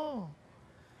matalino.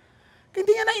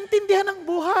 Hindi niya naintindihan ang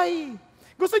buhay.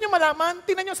 Gusto niyo malaman?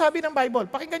 Tingnan niyo sabi ng Bible.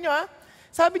 Pakinggan niyo ha.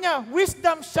 Sabi niya,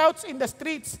 wisdom shouts in the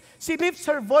streets. She lifts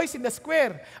her voice in the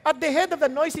square. At the head of the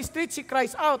noisy street, she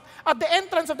cries out. At the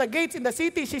entrance of the gates in the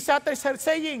city, she shatters her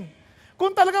saying.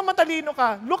 Kung talagang matalino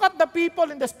ka, look at the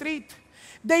people in the street.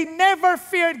 They never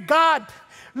feared God.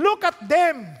 Look at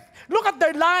them. Look at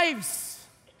their lives.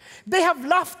 They have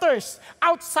laughters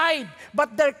outside,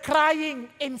 but they're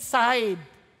crying inside.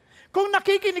 Kung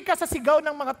nakikinig ka sa sigaw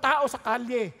ng mga tao sa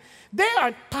kalye, they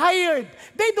are tired.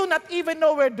 They do not even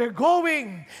know where they're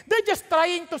going. They're just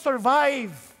trying to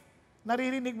survive.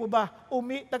 Naririnig mo ba?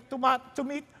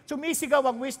 Sumisigaw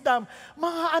ang wisdom.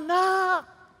 Mga anak,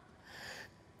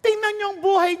 tingnan niyo ang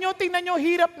buhay niyo, tingnan niyo ang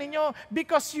hirap ninyo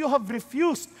because you have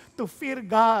refused to fear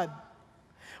God.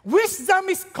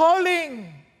 Wisdom is calling.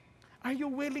 Are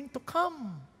you willing to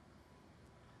come?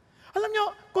 Alam niyo,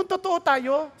 kung totoo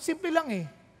tayo, simple lang eh.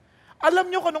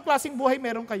 Alam niyo kung anong klaseng buhay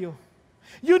meron kayo.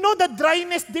 You know the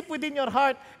dryness deep within your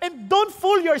heart. And don't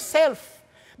fool yourself.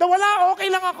 Na wala, okay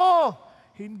lang ako.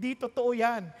 Hindi totoo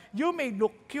yan. You may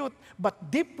look cute, but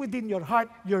deep within your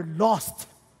heart, you're lost.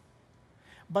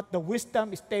 But the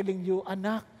wisdom is telling you,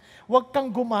 anak, huwag kang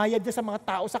gumaya dyan sa mga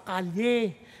tao sa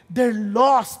kalye. They're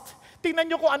lost. Tingnan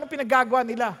niyo kung anong pinagagawa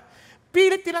nila.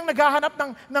 Pilit nilang naghahanap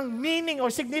ng meaning or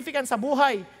significance sa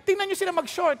buhay. Tingnan niyo sila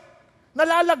mag-short.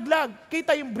 Nalalaglag.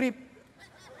 Kita yung brief.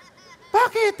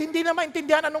 Bakit? Hindi na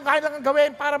maintindihan anong kailangan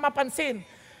gawin para mapansin.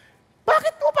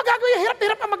 Bakit mo pa gagawin? Hirap na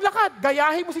hirap ka maglakad.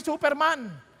 Gayahin mo si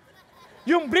Superman.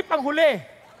 Yung brief ang huli.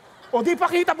 O di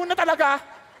pakita mo na talaga.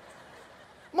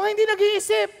 Mga hindi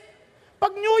nag-iisip.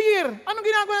 Pag New Year, anong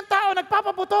ginagawa ng tao?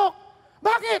 Nagpapaputok.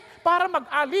 Bakit? Para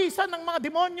mag-alisan ng mga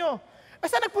demonyo.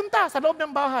 Saan nagpunta? Sa loob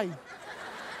ng bahay.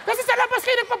 Kasi sa labas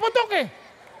kayo nagpaputok eh.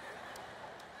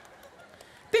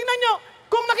 Tingnan nyo,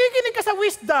 kung nakikinig ka sa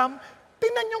wisdom,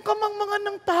 tingnan nyo kamangmangan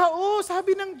ng tao,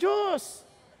 sabi ng Diyos.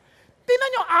 Tingnan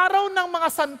nyo, araw ng mga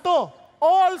santo,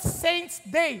 All Saints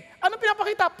Day. Ano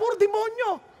pinapakita? Puro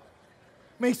demonyo.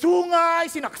 May sungay,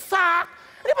 sinaksak.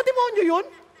 Ano ba demonyo yun?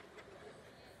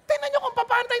 Tingnan nyo kung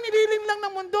paano tayo nililim lang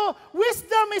ng mundo.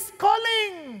 Wisdom is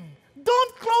calling.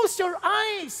 Don't close your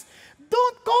eyes.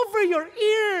 Don't cover your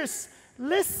ears.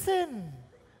 Listen.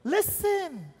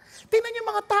 Listen. Tingnan niyo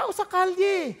mga tao sa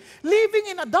kalye,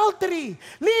 living in adultery,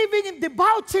 living in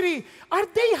debauchery. Are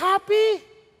they happy?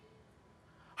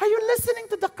 Are you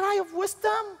listening to the cry of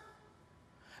wisdom?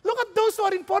 Look at those who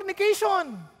are in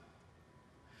fornication.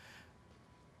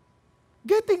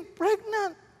 Getting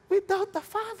pregnant without a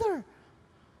father.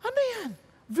 Ano yan?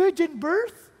 Virgin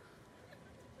birth?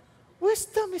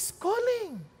 Wisdom is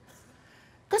calling.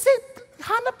 Kasi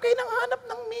hanap kayo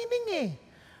ng meaning eh.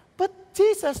 But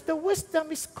Jesus, the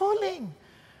wisdom is calling.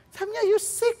 Sabi niya, you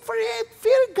seek for it.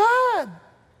 Fear God.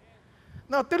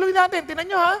 Now, tuloy natin. Tingnan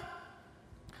nyo ha.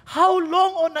 How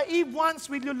long, O naive ones,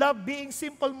 will you love being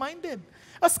simple-minded?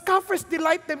 As scoffers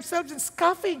delight themselves in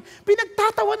scoffing.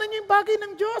 Pinagtatawanan niyo yung bagay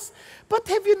ng Diyos. But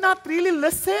have you not really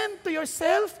listened to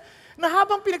yourself? Na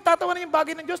habang pinagtatawanan yung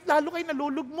bagay ng Diyos, lalo kayo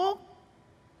nalulugmok.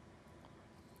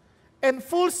 And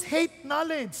fools hate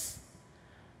knowledge.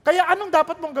 Kaya anong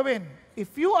dapat mong gawin?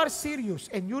 If you are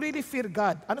serious and you really fear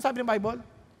God, ano sabi ng Bible?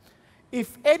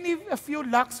 If any of you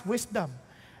lacks wisdom,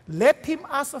 let him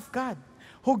ask of God,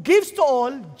 who gives to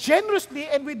all generously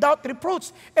and without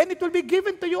reproach, and it will be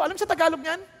given to you. Alam sa Tagalog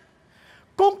niyan?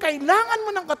 Kung kailangan mo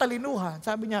ng katalinuhan,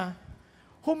 sabi niya,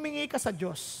 humingi ka sa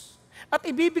Diyos. At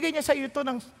ibibigay niya sa iyo ito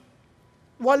ng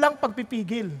walang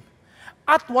pagpipigil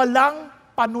at walang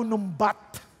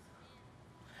panunumbat.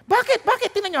 Bakit? Bakit?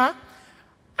 Tingnan niyo ha.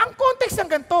 Ang context ng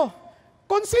ganito,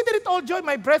 consider it all joy,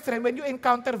 my brethren, when you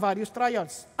encounter various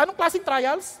trials. Anong klaseng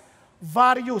trials?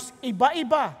 Various.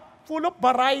 Iba-iba. Full of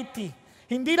variety.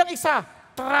 Hindi lang isa.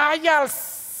 Trials.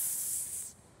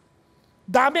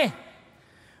 Dami.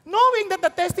 Knowing that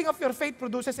the testing of your faith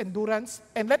produces endurance,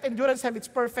 and let endurance have its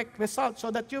perfect result, so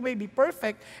that you may be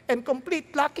perfect and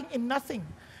complete, lacking in nothing.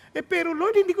 Pero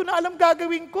Lord, hindi ko na alam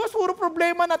gagawin ko. Puro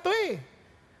problema na to eh.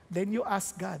 Then you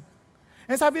ask God.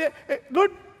 And sabi,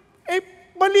 Lord,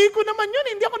 mali ko naman yun,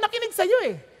 hindi ako nakinig sa iyo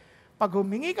eh. Pag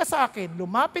humingi ka sa akin,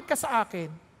 lumapit ka sa akin,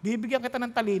 bibigyan kita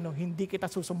ng talino, hindi kita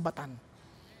susumbatan.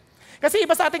 Kasi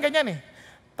iba sa atin ganyan eh.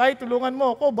 Tay, tulungan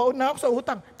mo ako, baon na ako sa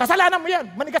utang. Kasalanan mo yan,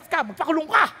 manigas ka, magpakulong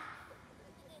ka.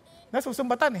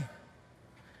 Nasusumbatan eh.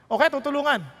 Okay,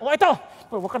 tutulungan. O ito,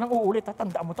 huwag ka nang uulit,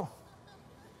 tandaan mo to.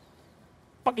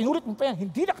 Pag inulit mo pa yan,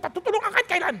 hindi na kita tutulungan kahit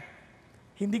kailan.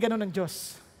 Hindi ganun ang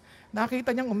Diyos.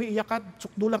 Nakita niyang umiiyak ka,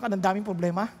 sukdulan ka ng daming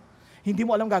problema, hindi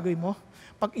mo alam gagawin mo.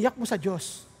 Pag iyak mo sa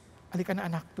Diyos, halika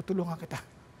na anak, tutulungan kita.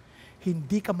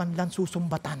 Hindi ka man lang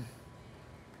susumbatan.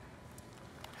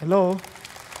 Hello?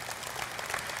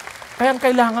 Kaya ang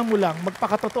kailangan mo lang,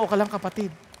 magpakatotoo ka lang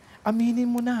kapatid. Aminin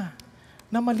mo na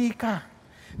mali ka.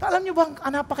 Alam niyo bang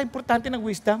napaka-importante ng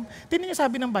wisdom? Tingnan niyo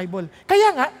sabi ng Bible.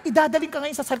 Kaya nga, idadaling ka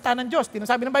ngayon sa salita ng Diyos. Tingnan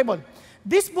sabi ng Bible,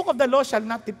 this book of the law shall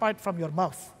not depart from your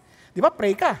mouth. Di ba?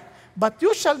 Pray ka. But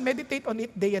you shall meditate on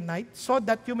it day and night so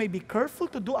that you may be careful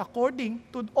to do according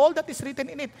to all that is written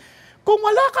in it. Kung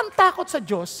wala kang takot sa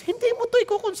Diyos, hindi mo ito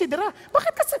ikukonsidera.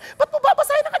 Ba't mo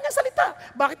babasahin ang kanyang salita?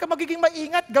 Bakit ka magiging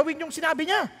maingat gawin yung sinabi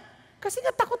niya? Kasi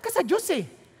nga takot ka sa Diyos eh.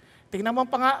 Tingnan mo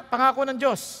ang pangako ng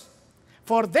Diyos.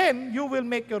 For then, you will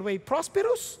make your way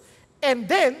prosperous and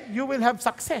then you will have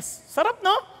success. Sarap,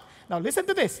 no? Now, listen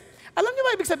to this. Alam niyo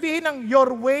ba ibig sabihin ng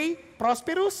your way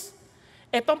prosperous?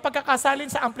 Itong pagkakasalin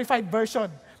sa Amplified Version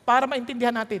para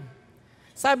maintindihan natin.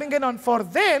 Sabing ganon, for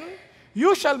then,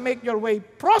 you shall make your way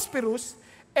prosperous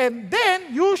and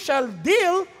then you shall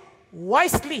deal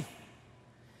wisely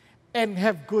and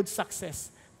have good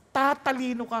success.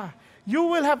 Tatalino ka. You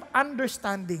will have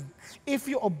understanding. If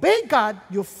you obey God,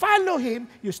 you follow Him,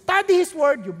 you study His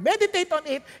Word, you meditate on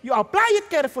it, you apply it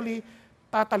carefully,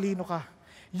 tatalino ka.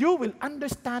 You will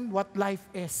understand what life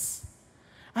is.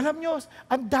 Alam nyo,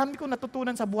 ang dami kong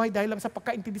natutunan sa buhay dahil lang sa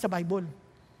pagkaintindi sa Bible.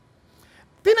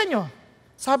 Tingnan nyo,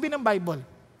 sabi ng Bible,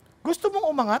 gusto mong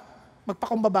umangat,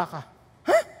 magpakumbaba ka.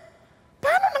 Ha?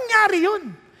 Paano nangyari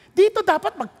yun? Dito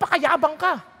dapat magpakayabang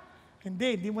ka.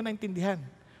 Hindi mo naintindihan.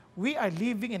 We are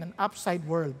living in an upside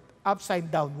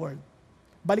down world.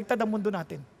 Baliktad ang mundo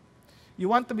natin.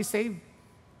 You want to be saved?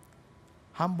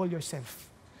 Humble yourself.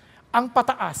 Ang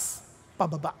pataas,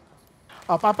 pababa.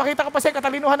 Papakita ko pa sa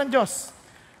katalinuhan ng Diyos.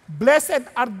 Blessed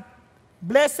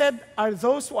are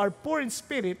those who are poor in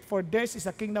spirit, for theirs is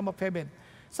the kingdom of heaven.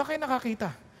 Saan kayo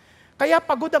nakakita? Kaya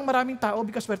pagod ang maraming tao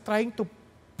because we're trying to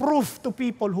prove to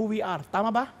people who we are.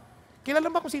 Tama ba? Kilala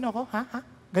ba kung sino ako? Ha?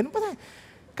 Ganun pa tayo.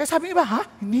 Kaya sabi iba,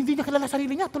 hindi niya kilala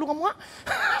sarili niya. Tulungan mo nga.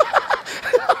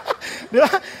 Di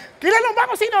ba? Kilala ba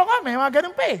kung sino ako? May mga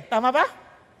ganun pa eh. Tama ba?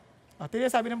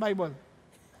 Tingnan sabi ng Bible.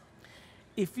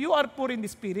 If you are poor in the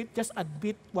spirit, just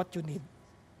admit what you need.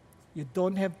 You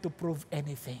don't have to prove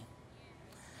anything.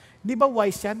 Di ba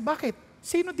wise yan? Bakit?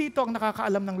 Sino dito ang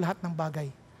nakakaalam ng lahat ng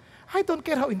bagay? I don't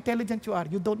care how intelligent you are,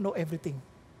 you don't know everything.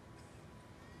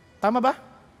 Tama ba?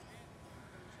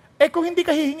 Kung hindi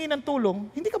ka hihingi ng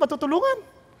tulong, hindi ka ba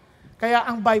tutulungan? Kaya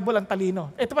ang Bible ang talino.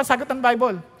 Ito pa sagot ng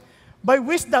Bible. By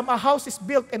wisdom, a house is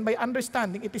built and by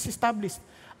understanding, it is established.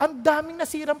 Ang daming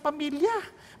nasirang pamilya.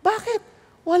 Bakit?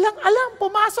 Walang alam,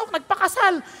 pumasok,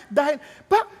 nagpakasal. Dahil,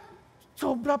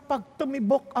 sobra pag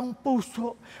tumibok ang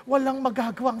puso, walang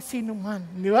magagawang sinuman.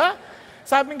 Di ba?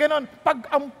 Sabing ganon, pag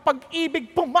ang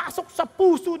pag-ibig pumasok sa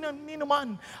puso ng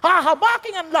ninuman,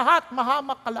 hahabaking ang lahat,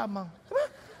 mahamak ka lamang. Diba?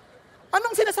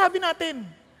 Anong sinasabi natin?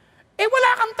 Wala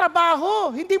kang trabaho,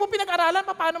 hindi mo pinag-aralan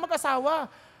paano mag-asawa.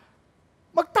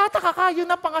 Magtataka ka, yun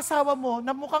ang pangasawa mo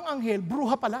na mukhang anghel,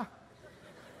 bruha pala.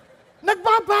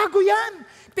 Nagbabago yan.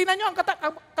 Tingnan nyo ang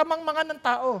kamangmangan ng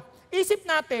tao. Isip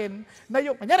natin na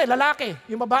yung, kanyari, lalaki,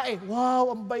 yung babae,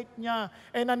 wow, ang bait niya,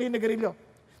 naninigarilyo.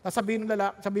 Sabihin ng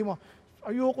lalaki, sabi mo,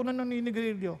 ayoko na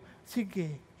naninigarilyo.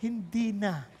 Sige, hindi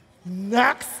na.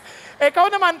 Next! Ikaw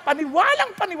naman,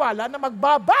 paniwalang-paniwala na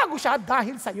magbabago siya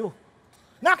dahil sa'yo.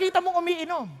 Nakita mong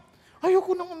umiinom.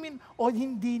 Ayoko nang umiinom. O,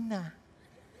 hindi na.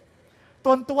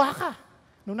 Tuwan-tuwa ka.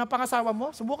 Nung napangasawa mo,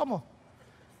 subukan mo.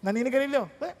 Naninigarilyo.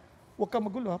 Huwag ka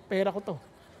magulo, pera ko to.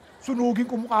 Sunugin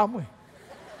ko mukha mo eh.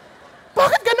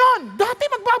 Bakit ganon? Dati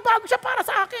magbabago siya para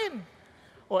sa akin.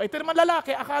 O, ito naman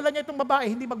lalaki, akala niya itong babae,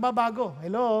 hindi magbabago.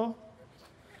 Hello?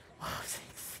 Wow,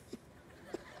 sexy.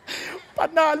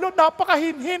 Panalo,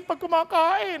 napakahinhin pag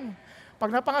kumakain. Pag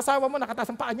napangasawa mo,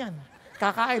 nakataas ang paa niyan.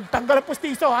 Kakain, tanggal ang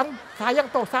pustiso. Sayang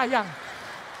to, sayang.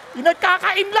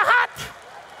 Inagkakain lahat.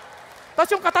 Tapos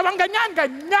yung katawang ganyan.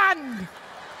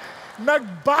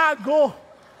 Nagbago.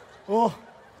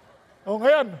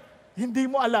 Ngayon, hindi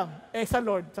mo alam. Sa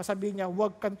Lord, sasabihin niya,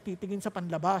 huwag kang titingin sa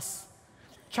panlabas.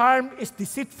 Charm is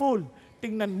deceitful.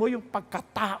 Tingnan mo yung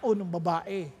pagkatao ng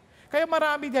babae. Kaya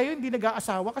marami tayo hindi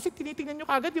nag-aasawa kasi tinitingnan nyo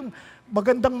kagad yung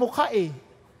magandang mukha eh.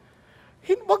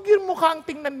 Huwag yung mukha ang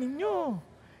tingnan ninyo.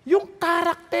 Yung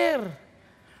karakter.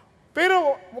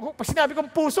 Pero pag sinabi kong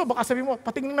puso, baka sabi mo,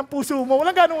 patingin ng puso mo,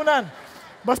 walang ganunan.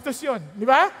 Bastos yun, di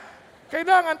ba?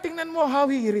 Kailangan tingnan mo how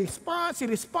he responds.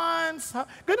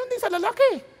 Ganon din sa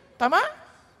lalaki. Tama?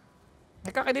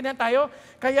 Nakakaintindihan tayo?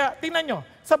 Kaya tingnan nyo,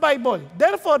 sa Bible,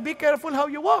 therefore be careful how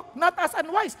you walk, not as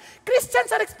unwise.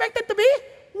 Christians are expected to be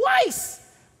wise.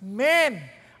 Men,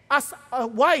 as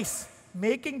wise,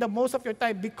 making the most of your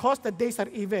time because the days are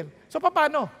evil. So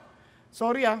paano?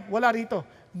 Sorry wala rito.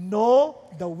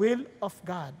 Know the will of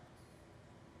God.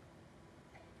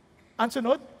 Ang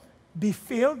sunod, be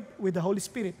filled with the Holy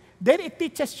Spirit. Then it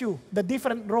teaches you the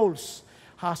different roles.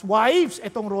 Wives,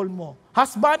 itong role mo.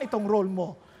 Husband, itong role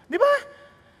mo. Di ba?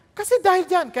 Kasi dahil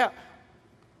dyan, kaya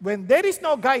when there is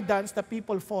no guidance, the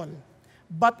people fall.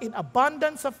 But in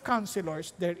abundance of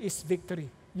counselors, there is victory.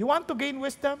 You want to gain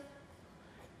wisdom?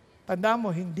 Tanda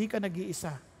mo, hindi ka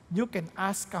nag-iisa. You can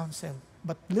ask counsel.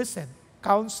 But listen,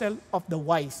 counsel of the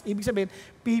wise. Ibig sabihin,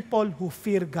 people who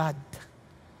fear God.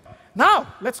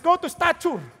 Now, let's go to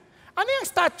stature. Ano yung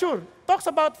stature? Talks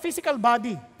about physical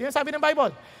body. Yan sabi ng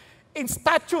Bible. In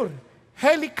stature,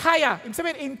 helikaya. Ibig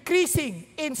sabihin,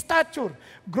 increasing in stature,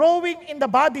 growing in the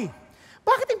body.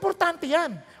 Bakit importante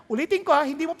yan? Ulitin ko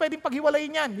hindi mo pwedeng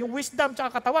paghiwalayin yan, yung wisdom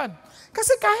tsaka katawan.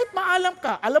 Kasi kahit maalam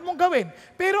ka, alam mong gawin,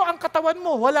 pero ang katawan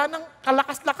mo, wala nang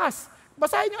kalakas-lakas.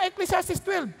 Basahin yung Ecclesiastes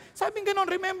 12. Sabing ganon,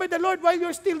 remember the Lord while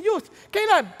you're still youth.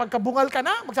 Kailan? Pagkabungal ka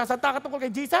na, magsasanta ka tungkol kay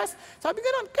Jesus. Sabing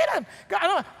ganon, kailan?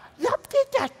 Love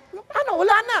Jesus.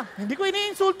 Wala na. Hindi ko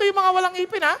iniinsulto yung mga walang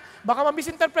ipin Baka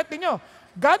ma-misinterpret ninyo.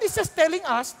 God is just telling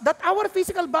us that our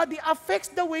physical body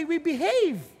affects the way we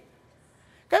behave.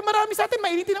 Kaya marami sa atin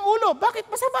mainitin ang ulo. Bakit?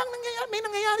 Masama may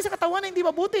nangyayari sa katawan na hindi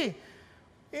mabuti.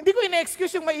 Hindi ko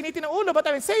ina-excuse yung mainitin ang ulo, but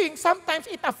I'm saying sometimes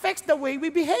it affects the way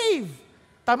we behave.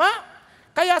 Tama?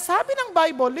 Kaya sabi ng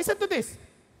Bible, listen to this.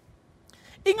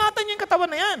 Ingatan niyo yung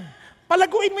katawan na yan.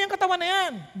 Palaguin mo yung katawan na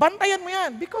yan. Bantayan mo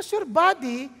yan. Because your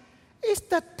body is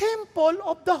the temple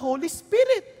of the Holy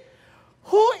Spirit,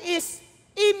 who is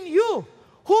in you,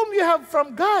 whom you have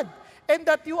from God, and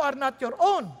that you are not your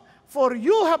own. For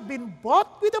you have been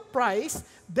bought with a price,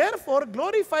 therefore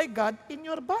glorify God in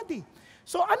your body.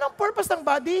 So anong purpose ng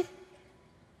body?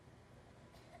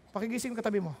 Pakigising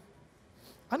katabi mo.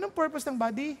 Anong purpose ng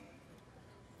body?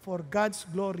 For God's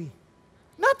glory.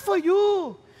 Not for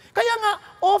you. Kaya nga,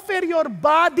 offer your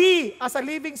body as a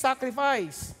living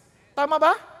sacrifice. Tama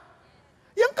ba?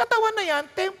 Yung katawan na yan,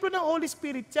 templo ng Holy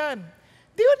Spirit yan.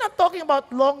 We're not talking about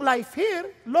long life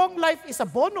here. Long life is a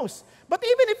bonus. But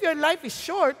even if your life is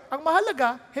short, ang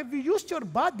mahalaga, have you used your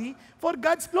body for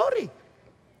God's glory?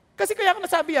 Kasi kaya ako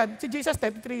nasabi yan, si Jesus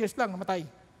 33 years lang namatay.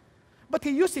 But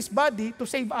He used His body to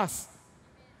save us.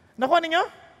 Nakuha ninyo?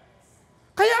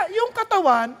 Kaya yung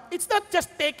katawan, it's not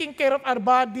just taking care of our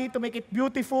body to make it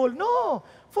beautiful. No,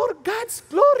 for God's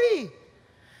glory.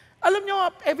 Alam nyo,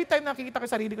 every time nakikita ko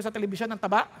sarili ko sa television ng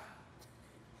taba,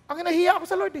 ang nahiya ako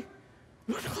sa Lord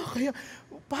Lord, nakakaya.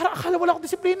 Para akala wala akong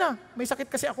disiplina. May sakit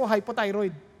kasi ako,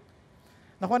 hypothyroid.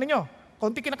 Nakuha ninyo,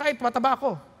 konti kinakain, tumataba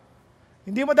ako.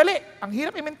 Hindi madali, ang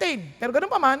hirap i-maintain. Pero ganun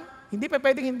pa man, hindi pa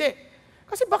pwedeng hindi.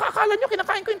 Kasi baka akala nyo,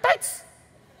 kinakain ko yung tights.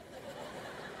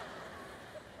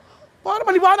 Para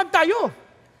maliwanag tayo.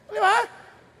 Di ba?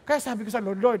 Kaya sabi ko sa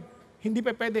Lord, hindi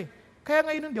pa pwede. Kaya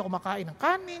ngayon hindi ako makain ng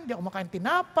kanin, hindi ako makain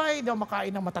tinapay, hindi ako makain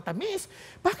ng matatamis.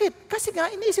 Bakit? Kasi nga,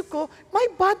 iniisip ko, my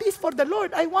body is for the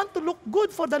Lord. I want to look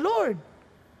good for the Lord.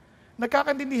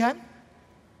 Nagkakaintindihan?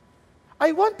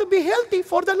 I want to be healthy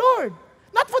for the Lord.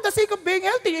 Not for the sake of being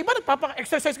healthy. Iba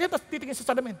nagpapa-exercise kayo, tapos titingin sa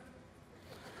salamin.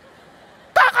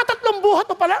 Kakatatlong buhat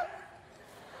mo pala?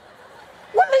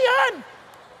 Wala yan.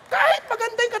 Kahit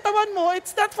maganda yung katawan mo,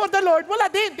 it's not for the Lord. Wala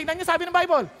din. Tingnan niyo sabi ng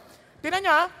Bible. Tingnan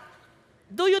niyo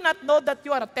do you not know that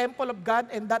you are a temple of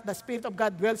God and that the Spirit of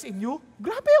God dwells in you?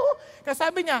 Grabe Kasi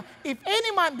sabi niya, if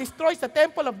any man destroys the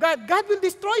temple of God, God will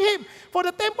destroy him. For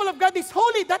the temple of God is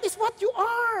holy. That is what you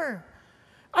are.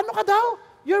 Ano ka daw?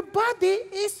 Your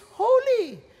body is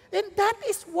holy. And that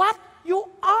is what you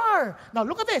are. Now,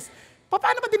 look at this.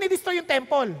 Paano ba dinidestroy yung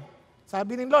temple?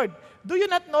 Sabi ng Lord, do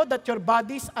you not know that your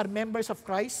bodies are members of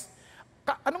Christ?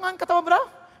 Ano nga ang katawan bro?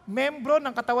 Membro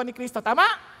ng katawan ni Kristo. Tama?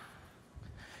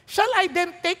 Shall I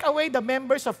then take away the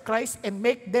members of Christ and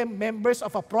make them members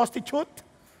of a prostitute?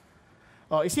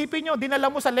 Isipin nyo, dinala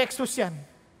mo sa Lexus yan.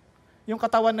 Yung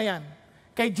katawan na yan.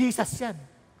 Kay Jesus yan.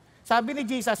 Sabi ni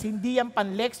Jesus, hindi yan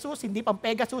pan Lexus, hindi pan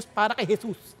Pegasus, para kay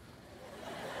Jesus.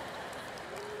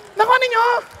 Nakuha ninyo?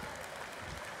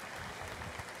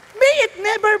 May it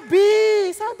never be,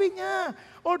 sabi niya.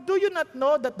 Or do you not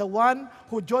know that the one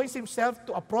who joins himself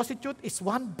to a prostitute is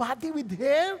one body with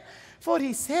her? For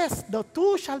he says, the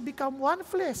two shall become one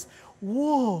flesh.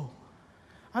 Whoa!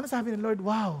 Ano sabi ng Lord?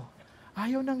 Wow,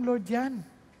 ayaw ng Lord yan.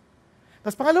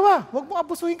 Tapos pangalawa, huwag mong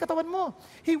abusuhin katawan mo.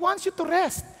 He wants you to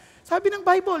rest. Sabi ng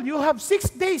Bible, you have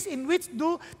 6 days in which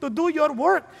to do your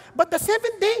work. But the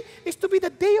 7th day is to be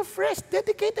the day of rest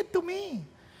dedicated to me.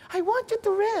 I want you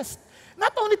to rest.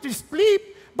 Not only to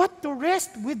sleep, but to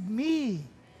rest with me.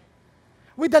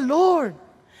 With the Lord.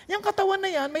 Yung katawan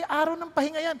na yan, may araw ng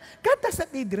pahinga yan. God does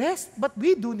not need rest, but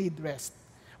we do need rest.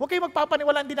 Huwag kayo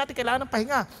magpapaniwalaan, hindi natin kailangan ng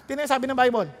pahinga. Tingnan yung sabi ng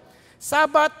Bible,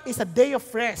 Sabbath is a day of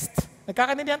rest.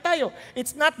 Nagkakaintindihan tayo.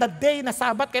 It's not the day na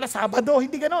Sabbath, kaya Sabado,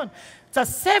 hindi ganon. Sa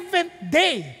 7th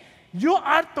day, you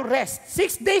are to rest.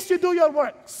 6 days you do your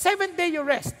work. 7th day you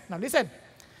rest. Now listen,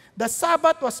 the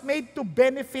Sabbath was made to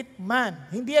benefit man.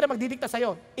 Hindi yan magdidikta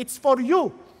sa'yo. It's for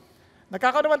you.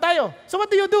 Nagkakaroon naman tayo. So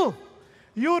what do?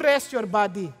 You rest your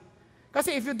body.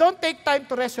 Kasi if you don't take time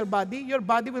to rest your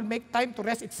body will make time to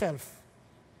rest itself.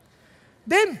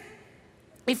 Then,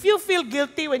 if you feel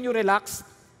guilty when you relax,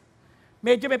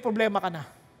 medyo may problema ka na.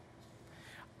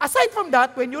 Aside from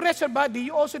that, when you rest your body,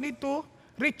 you also need to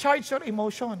recharge your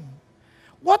emotion.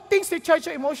 What things recharge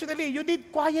you emotionally? You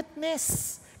need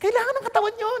quietness. Kailangan ng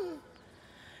katawan yun.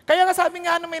 Kaya nga sabi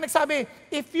nga may nagsabi,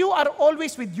 if you are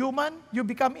always with human, you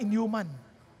become inhuman.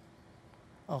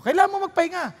 Kailangan mo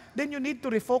magpahinga. Then you need to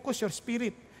refocus your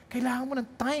spirit. Kailangan mo ng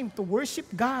time to worship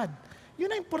God. Yun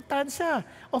ang importansya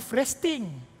of resting.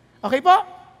 Okay po?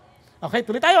 Okay,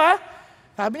 tuloy tayo ha.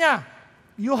 Sabi niya,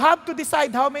 you have to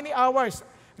decide how many hours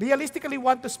realistically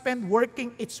want to spend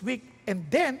working each week and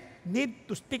then need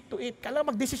to stick to it.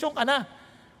 Kailangan magdesisyon ka na.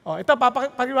 Ito,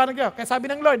 papakiliwanag niyo. Kaya sabi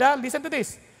ng Lord, listen to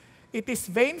this. It is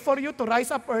vain for you to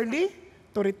rise up early,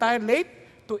 to retire late,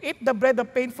 to eat the bread of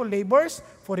painful labors,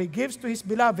 for He gives to His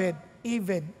beloved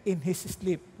even in His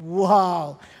sleep.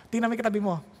 Wow! Tingnan mo yung katabi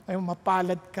mo. Ay,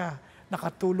 mapalad ka,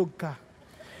 nakatulog ka.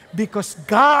 Because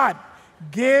God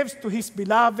gives to His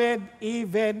beloved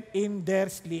even in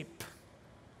their sleep.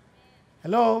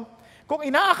 Hello? Kung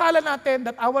inaakala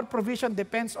natin that our provision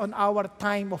depends on our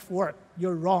time of work,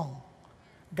 you're wrong.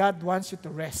 God wants you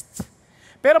to rest.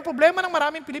 Pero ang problema ng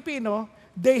maraming Pilipino,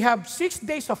 they have 6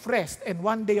 days of rest and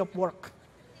 1 day of work.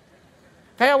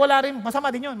 Kaya wala rin, masama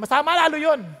din yun. Masama lalo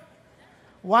yun.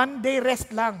 1 day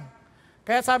rest lang.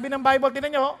 Kaya sabi ng Bible,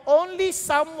 tinan nyo, only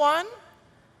someone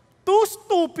too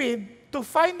stupid to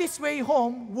find his way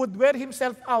home would wear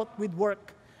himself out with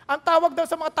work. Ang tawag daw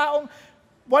sa mga taong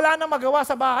wala nang magawa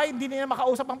sa bahay, hindi nila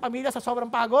makausap ang pamilya sa sobrang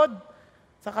pagod,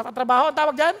 sa katatrabaho, ang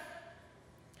tawag dyan?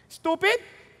 Stupid?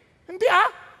 Hindi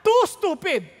too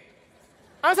stupid.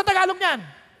 Ano sa Tagalog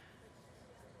niyan?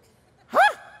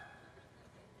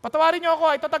 Patawarin niyo ako,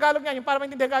 ito Tagalog niyan, yung para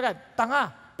maintindihan agad.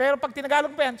 Tanga. Pero pag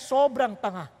tinagalog pa yan, sobrang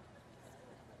tanga.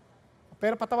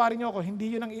 Pero patawarin niyo ako,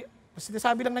 hindi yun ang,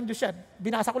 sinasabi lang ng Diyos yan,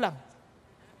 binasa ko lang.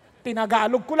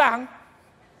 Tinagalog ko lang.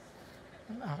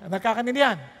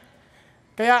 Nakakanindihan.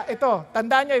 Kaya ito,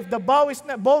 tandaan niyo, if the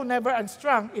bow never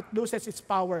unstrung, it loses its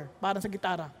power. Parang sa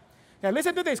gitara. Kaya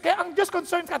listen to this. Kaya ang Diyos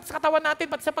concerned sa katawan natin,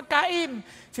 pati sa pagkain.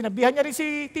 Sinabihan niya rin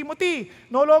si Timothy,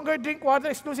 no longer drink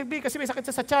water exclusively kasi may sakit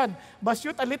sa tiyan. But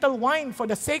use a little wine for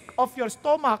the sake of your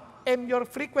stomach and your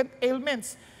frequent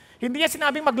ailments. Hindi niya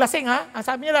sinabing maglasing Ang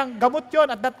sabi niya lang, gamot yon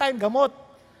at that time, gamot.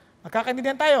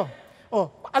 Nakakaintindihan tayo.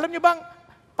 Alam niyo bang,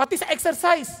 pati sa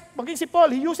exercise, maging si Paul,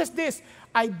 he uses this.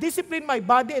 I discipline my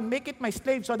body and make it my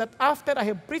slave so that after I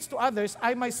have preached to others,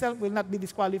 I myself will not be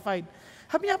disqualified.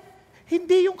 Sabi niya,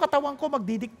 hindi yung katawan ko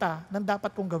magdidikta ng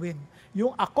dapat kong gawin.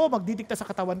 Yung ako magdidikta sa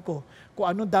katawan ko kung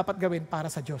anong dapat gawin para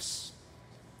sa Diyos.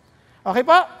 Okay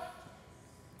po?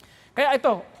 Kaya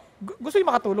ito, gusto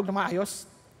yung makatulog na maayos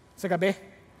sa gabi?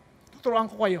 Tuturuan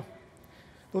ko kayo.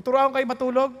 Tuturuan ko kayo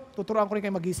matulog, tuturuan ko rin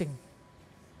kayo magising.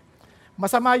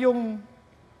 Masama yung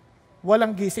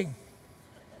walang gising.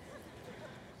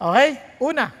 Okay?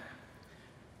 Una,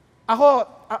 ako,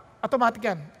 automatic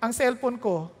yan. Ang cellphone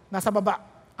ko, nasa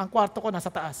baba. Ang kwarto ko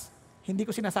nasa taas. Hindi ko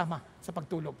sinasama sa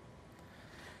pagtulog.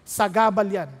 Sagabal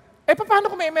yan. Paano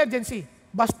kung may emergency?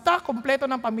 Basta kumpleto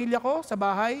ng pamilya ko sa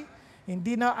bahay,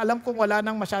 hindi na alam kung wala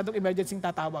nang masyadong emergency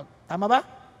tatawag. Tama ba?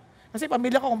 Kasi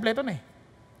pamilya ko kumpleto na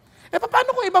paano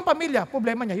kung ibang pamilya?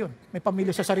 Problema niya yun. May pamilya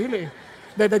sa sarili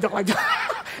Joke lang.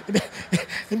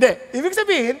 Hindi. Ibig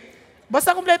sabihin,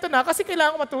 basta kumpleto na kasi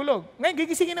kailangan ko matulog. Ngayon,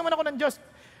 gigisingin naman ako ng Diyos.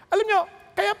 Alam nyo,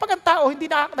 kaya pag ang tao hindi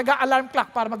na nag-a-alarm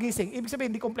clock para magising, ibig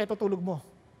sabihin, hindi kompleto tulog mo.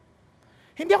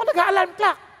 Hindi ako nag-a-alarm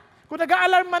clock. Kung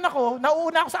nag-a-alarm man ako,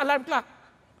 nauuna ako sa alarm clock.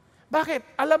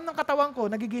 Bakit? Alam ng katawan ko,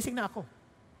 nagigising na ako.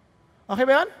 Okay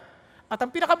ba yan? At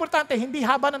ang pinaka-importante, hindi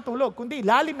haba ng tulog, kundi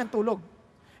lalim ng tulog.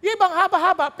 Yung ibang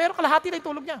haba-haba, pero kalahati na yung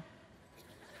tulog niya.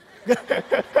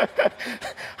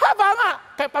 Haba nga,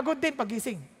 kaya pagod din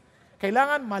pagising.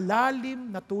 Kailangan malalim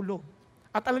na tulog.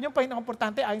 At alam niyo pa yung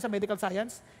importante, ayon sa medical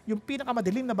science, yung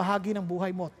pinakamadilim na bahagi ng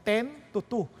buhay mo, 10 to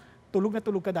 2. Tulog na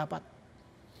tulog ka dapat.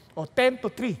 O 10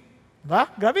 to 3. Diba?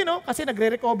 Grabe, no? Kasi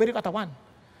nagre-recover yung katawan.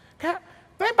 Kaya,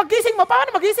 pagising mo,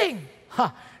 paano magising?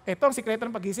 Ito ang sikreto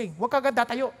ng pagising. Huwag ka agad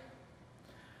datayo.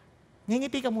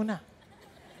 Ngingiti ka muna.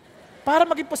 Para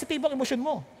maging positibo ang emosyon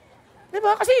mo.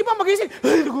 Diba? Kasi ibang magising,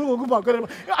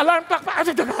 alarm clock pa.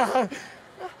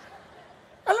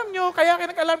 Alam nyo, kaya kayo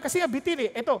nag-alarm kasi bitin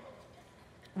eh. Ito,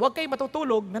 huwag kayo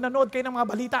matutulog, nanonood kayo ng mga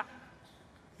balita.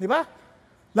 Di ba?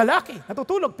 Lalaki,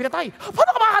 natutulog, pinatay. Paano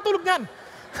ka makakatulog niyan?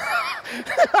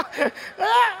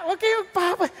 Huwag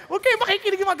kayo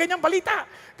makikinig ng mga ganyang balita.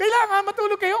 Kailangan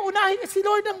matulog kayo, unahin si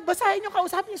Lord ang basahin nyo,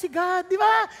 kausapin nyo si God. Di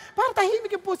ba? Para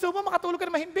tahimik yung puso mo, makatulog ka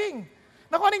na mahimbing.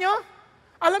 Nakuha ninyo?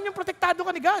 Alam nyo, protektado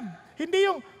ka ni God. Hindi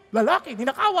yung lalaki,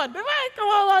 ninakawan. Di ba?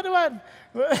 Kawawa naman.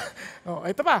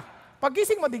 Ito pa.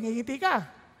 Pag-gising mo, dingiti ka.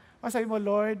 Masabi mo,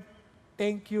 Lord,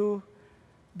 thank you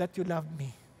that you love me.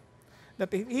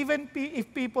 That even if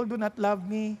people do not love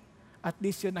me, at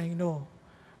least yun I know,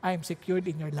 I am secured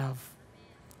in your love.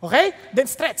 Okay? Then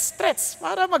stretch.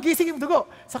 Para magising yung dugo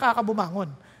sa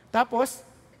kakabumangon. Tapos,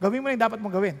 gawin mo na yung dapat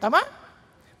mong gawin. Tama?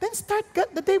 Then start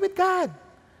the day with God.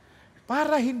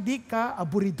 Para hindi ka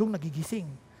aburidong nagigising.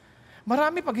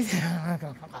 Marami pagising.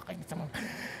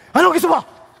 Ano gusto mo?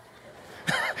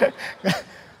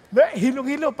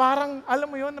 Hilong-hilo, parang, alam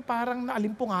mo yun, parang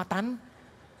naalimpungatan.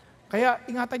 Kaya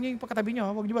ingatan nyo yung pagkatabi nyo,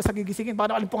 huwag nyo ba sa gigisingin,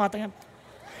 parang naalimpungatan yan.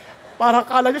 Parang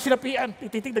kala nyo sinapian,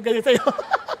 tititig na ganyan sa'yo.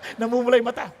 Namumula yung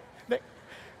mata.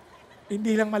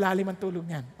 Hindi lang malalim ang tulog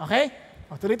niyan. Okay?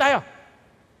 Tuloy tayo.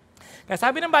 Kaya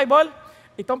sabi ng Bible,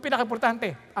 itong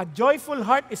pinaka-importante, a joyful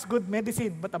heart is good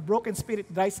medicine, but a broken spirit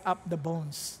dries up the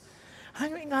bones.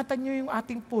 Ingatan nyo yung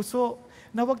ating puso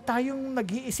na huwag tayong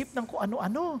nag-iisip ng kung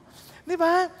ano-ano. Di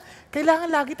ba?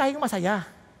 Kailangan lagi tayong masaya.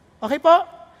 Okay po?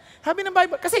 Sabi ng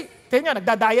Bible, kasi, tingnan nyo,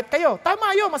 nagda-diet kayo.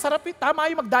 Tama yun, masarap yun.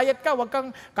 Tama yun, mag-diet ka. Huwag kang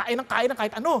kain ng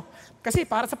kahit ano. Kasi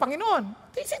para sa Panginoon,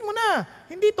 tiisin mo na.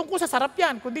 Hindi tungkol sa sarap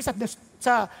yan, kundi sa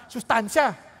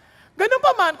sustansya. Ganun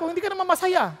pa man, kung hindi ka naman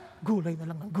masaya, gulay na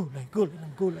lang ng gulay.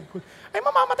 Ay,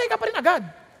 mamamatay ka pa rin agad.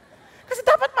 Kasi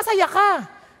dapat masaya ka.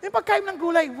 Yung pagkain ng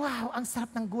gulay, wow, ang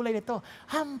sarap ng gulay nito.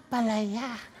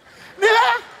 Hampalaya. Di ba?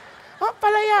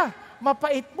 Hampalaya.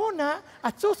 Mapait muna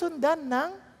at susundan ng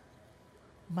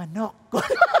manok.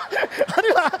 Di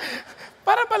ba?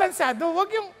 Para balansado. Huwag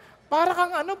yung,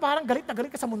 parang galit na galit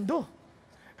ka sa mundo.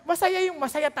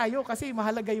 Masaya tayo kasi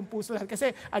mahalaga yung puso. Kasi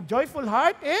a joyful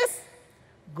heart is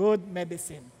good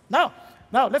medicine. Now,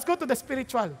 let's go to the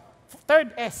spiritual.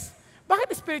 Third S.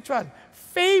 Bakit spiritual?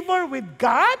 Favor with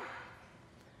God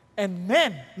and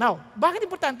men. Now, bakit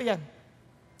importante yan?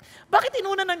 Bakit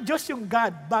inuna ng Diyos yung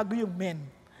God bago yung men?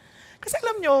 Kasi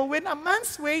alam nyo, when a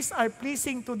man's ways are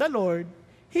pleasing to the Lord,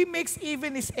 He makes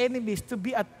even his enemies to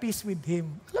be at peace with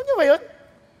Him. Alam nyo ba yun?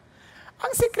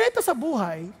 Ang sikreto sa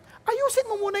buhay, ayusin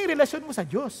mo muna yung relasyon mo sa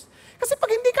Diyos. Kasi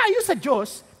pag hindi ka ayos sa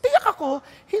Diyos, tiyak ako,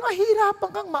 mahirapan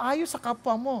kang maayos sa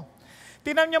kapwa mo.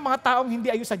 Tingnan nyo mga taong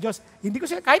hindi ayos sa Diyos. Hindi ko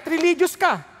sila, kahit religious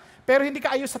ka, pero hindi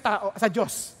ka ayos sa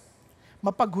Diyos.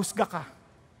 Mapaghusga ka.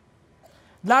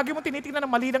 Lagi mo tinitingnan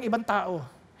ng mali ng ibang tao.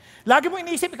 Lagi mo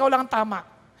iniisip, ikaw lang ang tama.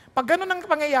 Pag ganun ang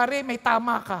pangyayari, may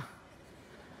tama ka.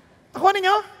 Nakuha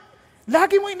ninyo?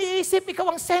 Lagi mo iniisip, ikaw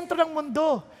ang sentro ng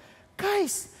mundo.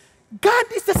 Guys, God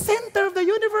is the center of the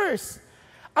universe.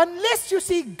 Unless you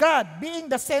see God being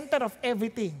the center of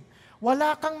everything,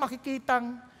 wala kang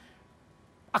makikitang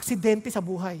aksidente sa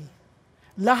buhay.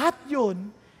 Lahat yun,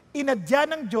 inadya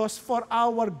ng Diyos for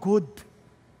our good.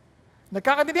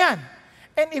 Nagkakaintindihan?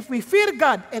 And if we fear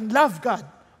God and love God,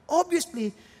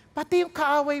 obviously, pati yung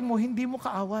kaaway mo, hindi mo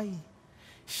kaaway.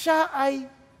 Siya ay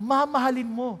mamahalin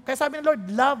mo. Kaya sabi ng Lord,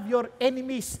 love your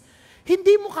enemies.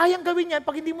 Hindi mo kayang gawin yan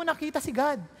pag hindi mo nakita si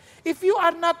God. If you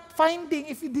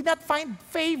did not find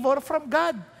favor from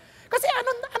God. Kasi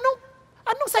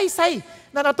anong saysay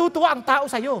na natutuwa ang tao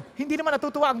sa'yo? Hindi naman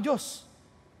natutuwa ang Diyos.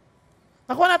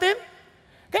 Nakuha natin?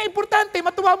 Kaya importante,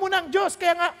 matuwa muna ang Diyos.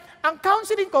 Kaya nga, ang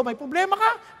counseling ko, may problema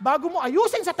ka, bago mo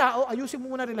ayusin sa tao, ayusin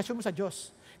mo muna relasyon mo sa Diyos.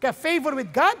 Kaya favor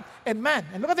with God and man.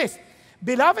 And look at this.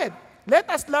 Beloved, let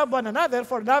us love one another,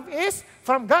 for love is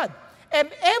from God. And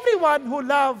everyone who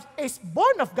loves is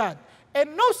born of God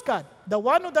and knows God. The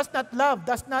one who does not love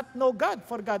does not know God,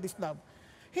 for God is love.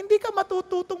 Hindi ka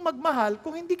matututong magmahal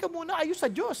kung hindi ka muna ayos sa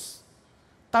Diyos.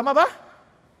 Tama ba?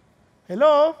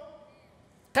 Hello?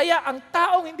 Kaya ang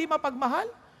taong hindi mapagmahal,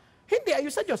 hindi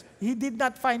ayos sa Diyos. He did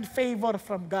not find favor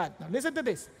from God. Now listen to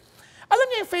this. Alam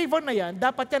niyo yung favor na yan,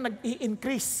 dapat yan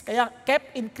nag-i-increase. Kaya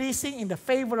kept increasing in the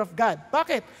favor of God.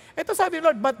 Bakit? Ito sabi ng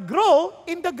Lord, but grow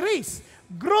in the grace.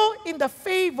 Grow in the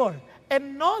favor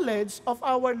and knowledge of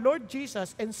our Lord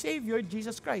Jesus and Savior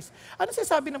Jesus Christ. Ano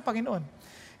sinasabi ng Panginoon?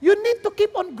 You need to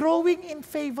keep on growing in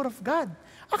favor of God.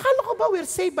 Akala ko ba we're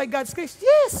saved by God's grace?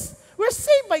 Yes, we're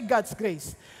saved by God's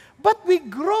grace. But we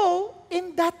grow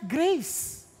in that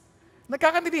grace.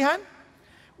 Nagkakaintindihan?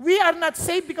 We are not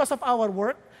saved because of our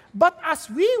work, but as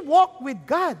we walk with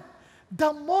God,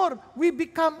 the more we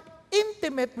become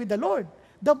intimate with the Lord,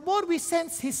 the more we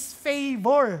sense His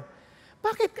favor.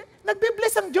 Bakit?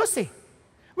 Nagbe-bless ang Diyos eh.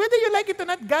 Whether you like it or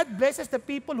not, God blesses the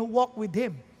people who walk with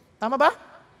Him. Tama ba?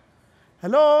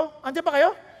 Hello? Andiyan ba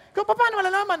kayo? Kung paano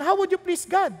malalaman, how would you please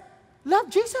God? Love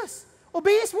Jesus.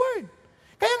 Obey His word.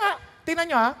 Kaya nga, tingnan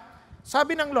nyo ha,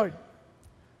 sabi ng Lord,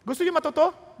 gusto nyo matuto?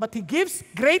 But He gives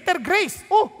greater grace.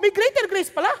 Oh, may greater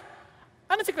grace pala.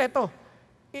 Ano sikreto?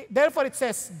 Therefore it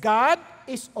says, God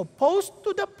is opposed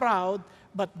to the proud,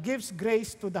 but gives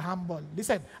grace to the humble.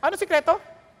 Listen, ano sikreto?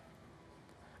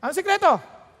 Ano sikreto?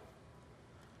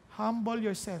 Humble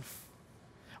yourself.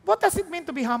 What does it mean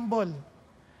to be humble?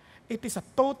 It is a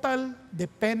total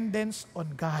dependence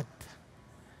on God.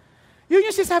 Yun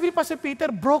yung sinasabi ni Pastor Peter,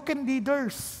 broken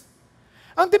leaders.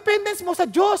 Ang dependence mo sa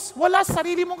Diyos, wala sa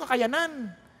sarili mong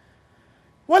kakayanan.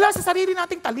 Wala sa sarili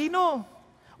nating talino.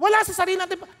 Wala sa sarili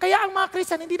natin. Kaya ang mga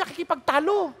Christian hindi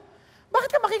nakikipagtalo. Bakit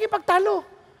ka makikipagtalo?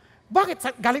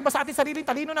 Bakit? Galing ba sa ating sariling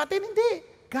talino natin? Hindi.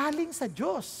 Galing sa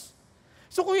Diyos.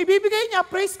 So kung ibibigay niya,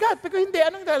 praise God. Pero hindi,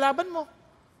 anong lalaban mo?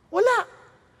 Wala.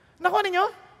 Nakuha ninyo?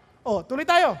 Tuloy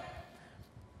tayo.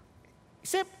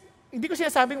 Hindi ko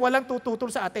sinasabing walang tututol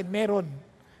sa atin. Meron.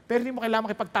 Pero hindi mo kailangan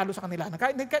makipagtalo sa kanila.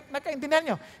 Nakaintindihan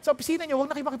nyo? Sa opisina nyo,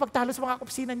 huwag na kayo makipagtalo sa mga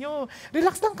opisina nyo.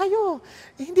 Relax lang kayo.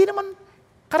 Hindi naman,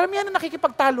 karamihan na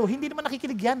nakikipagtalo, hindi naman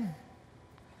nakikinig yan.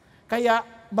 Kaya,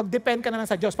 mag-depend ka na lang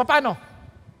sa Diyos. Paano?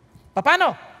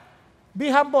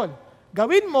 Be humble.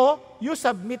 Gawin mo, you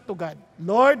submit to God.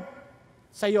 Lord,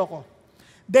 sa'yo ko.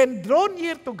 Then draw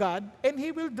near to God, and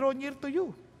He will draw near to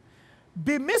you.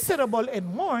 Be miserable and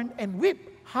mourn and weep.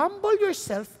 Humble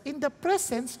yourself in the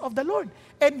presence of the Lord,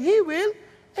 and He will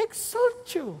exalt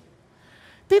you.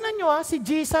 Tingnan nyo si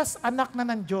Jesus, anak na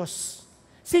ng Diyos.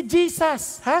 Si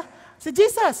Jesus,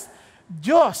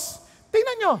 Diyos.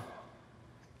 Tingnan nyo,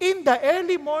 in the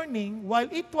early morning, while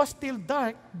it was still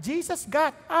dark, Jesus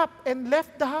got up and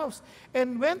left the house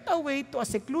and went away to a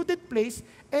secluded place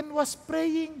and was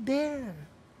praying there.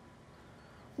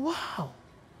 Wow!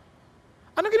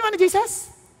 Anong ginawa ni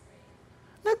Jesus?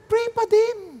 Nag-pray pa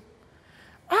din.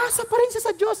 Asa pa rin siya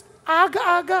sa Diyos.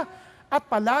 Aga-aga. At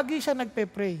palagi siya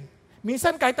nagpe-pray.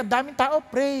 Minsan kahit ang daming tao,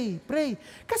 pray.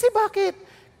 Kasi bakit?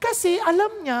 Kasi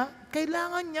alam niya,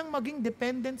 kailangan niyang maging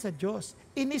dependent sa Diyos.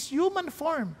 In His human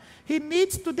form, He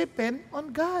needs to depend on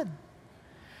God.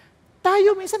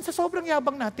 Tayo minsan sa sobrang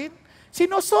yabang natin,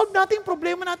 sinosolve natin yung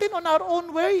problema natin on our own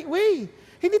way.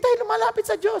 Hindi tayo lumalapit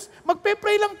sa Diyos.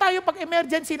 Magpe-pray lang tayo pag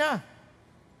emergency na.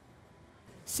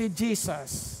 Si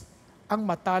Jesus, ang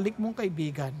matalik mong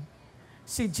kaibigan.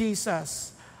 Si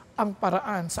Jesus, ang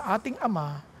paraan sa ating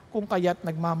Ama kung kaya't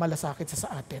nagmamalasakit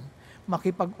sa atin.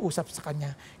 Makipag-usap sa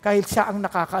Kanya. Kahit siya ang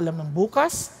nakakaalam ng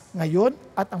bukas, ngayon,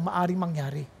 at ang maaring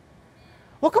mangyari.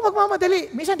 Huwag ka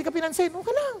magmamadali. Minsan, di ka pinansin. Huwag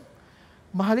ka lang.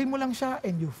 Mahalin mo lang siya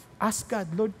and you ask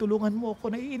God, Lord, tulungan mo ako.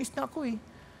 Naiinis na ako eh.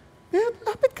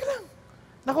 Lapit ka lang.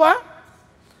 Nakuha?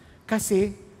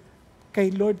 Kasi, kay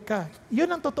Lord ka.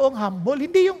 Yun ang totoong humble.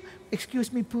 Hindi yung,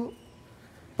 excuse me po,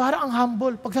 para ang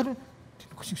humble. Pag sabi,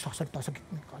 sino kasing sasalita sa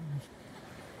gitna?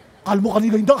 Kalmo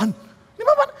kanila yung daan. Di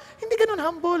ba? Hindi ganun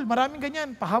humble. Maraming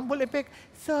ganyan. Pa-humble effect.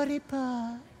 Sorry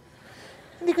pa.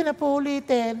 Hindi ko na po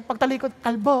ulitin. Pagtalikod,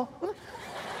 kalbo.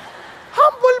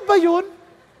 Humble ba yun?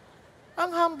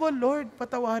 Ang humble, Lord,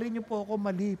 patawarin niyo po ako,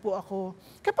 mali po ako.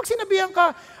 Kapag sinabihan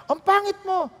ka, ang pangit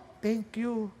mo, thank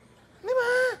you. Di ba?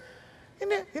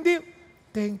 Hindi,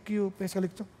 thank you,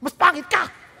 mas pangit ka!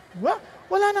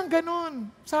 Wala nang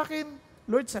ganun. Sa akin,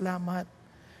 Lord, salamat.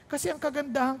 Kasi ang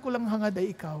kagandahan ko lang hangad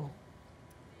ay ikaw.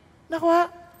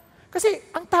 Nakuha? Kasi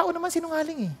ang tao naman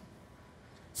sinungaling eh.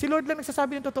 Si Lord lang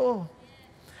nagsasabi ng totoo.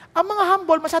 Ang mga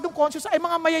humble, masyadong conscious, ay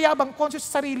mga mayayabang, conscious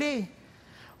sa sarili.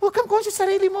 Huwag kang conscious sa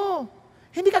sarili mo.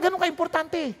 Hindi ka ganun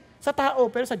ka-importante sa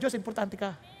tao, pero sa Diyos, importante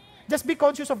ka. Just be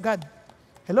conscious of God.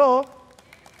 Hello?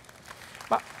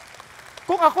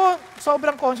 Kung ako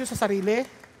sobrang conscious sa sarili,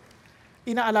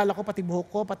 inaalala ko pati buhok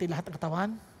ko, pati lahat ng katawan,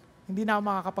 hindi na ako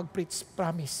makakapag-preach,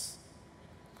 promise.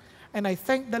 And I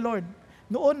thank the Lord.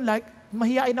 Noon,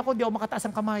 mahihain ako, hindi ako makataas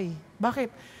ang kamay. Bakit?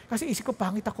 Kasi isip ko,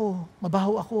 pangit ako,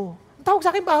 mabaho ako. Ang tawag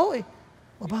sa akin, baho eh.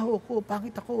 Mabaho ako,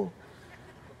 pangit ako.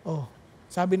 Oh,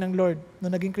 sabi ng Lord, nung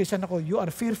naging Christian ako, you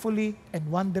are fearfully and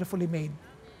wonderfully made.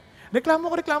 Reklamo,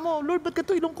 Lord, ba't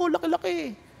ganito ilong ko,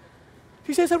 laki-laki?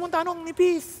 Si Cesar Montano, ang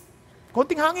nipis.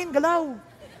 Konting hangin, galaw.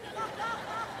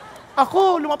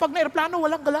 Ako, lumapag na eroplano,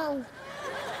 walang galaw.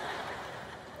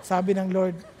 Sabi ng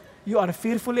Lord, you are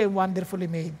fearfully and wonderfully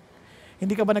made.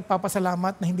 Hindi ka ba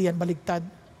nagpapasalamat na hindi yan baligtad?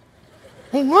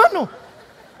 No.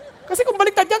 Kasi kung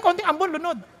baligtad yan, konting ambon,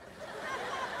 lunod.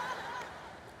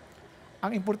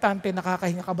 Ang importante,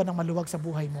 nakakahinga ka ba ng maluwag sa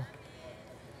buhay mo?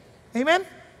 Amen?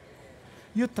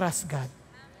 You trust God.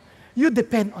 You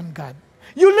depend on God.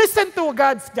 You listen to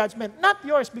God's judgment, not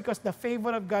yours, because the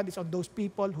favor of God is on those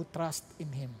people who trust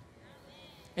in Him.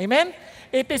 Amen?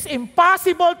 It is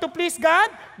impossible to please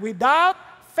God without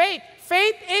faith.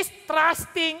 Faith is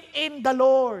trusting in the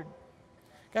Lord.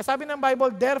 Kaya sabi ng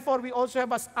Bible, therefore we also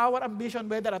have as our ambition,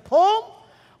 whether at home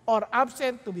or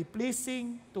absent, to be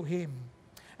pleasing to Him.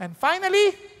 And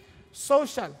finally,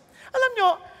 social. Alam nyo,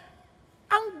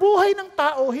 ang buhay ng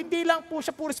tao, hindi lang po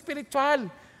siya puro spiritual.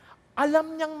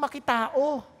 Alam niyang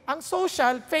makitao. Ang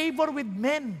social, favor with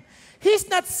men. He's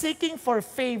not seeking for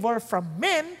favor from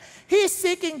men. He's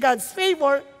seeking God's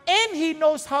favor and He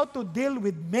knows how to deal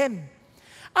with men.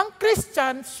 Ang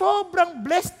Christian, sobrang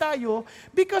blessed tayo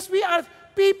because we are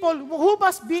people who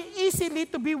must be easily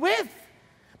to be with.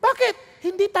 Bakit?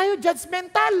 Hindi tayo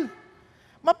judgmental.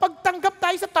 Mapagtanggap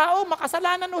tayo sa tao,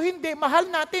 makasalanan o hindi, mahal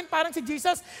natin, parang si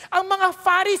Jesus. Ang mga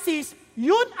Pharisees,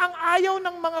 yun ang ayaw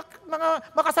ng mga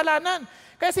makasalanan.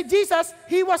 Kaya si Jesus,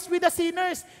 He was with the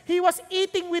sinners. He was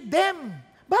eating with them.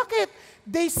 Bakit?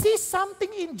 They see something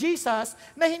in Jesus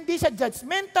na hindi siya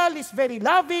judgmental, He's very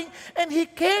loving, and He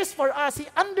cares for us. He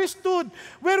understood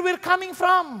where we're coming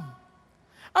from.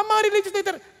 Ang mga religious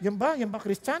leader, yan ba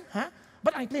Christian? Ha?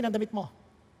 Ba't ang ikli ng damit mo?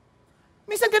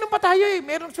 Minsan ganun pa tayo eh.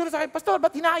 Meron sura sa akin, Pastor,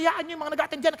 ba't hinahayaan nyo yung mga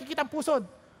nag-attend dyan, nakikita ang pusod?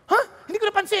 Ha? Hindi ko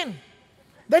napansin.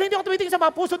 Dahil hindi ako tumitingin sa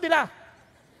mga pusod nila.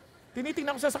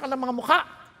 Tinitingnan ko sa kanilang mga mukha.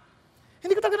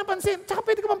 Hindi ko talaga napansin. Tsaka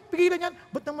pwede ko bang pigilan yan?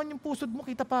 Ba't naman yung pusod mo,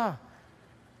 kita pa?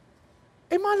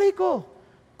 Eh malay ko,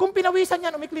 kung pinawisan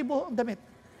yan, umiklibo ang damit.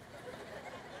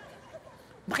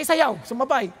 Nakisayaw,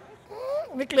 sumabay.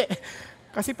 Umikli.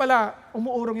 Kasi pala,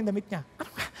 umuurong yung damit niya.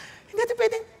 Hindi natin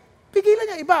pwedeng pigilan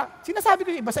niya. Iba, sinasabi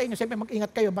ko yung iba sa inyo, siyempre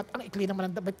mag-ingat kayo, ba't ang ikli naman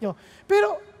ang damit niyo?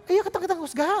 Pero, katang-katang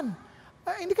husgahan.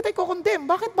 Hindi ka tayo kukondem.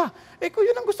 Bakit ba? Kung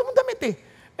yun ang gusto mong damit eh.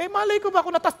 Malay ko ba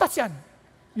kung natastas yan?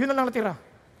 Yun na lang natira.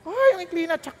 Ay, ang ikli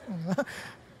na, tsak.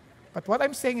 But what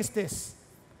I'm saying is this.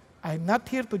 I'm not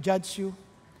here to judge you.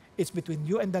 It's between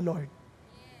you and the Lord.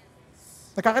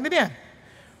 Nakakantindi yan?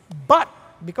 But,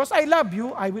 because I love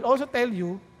you, I will also tell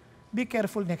you, be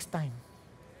careful next time.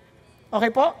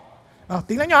 Okay po?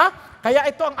 Tingnan nyo ha. Kaya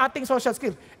ito ang ating social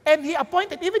skill. And He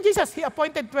appointed, even Jesus, He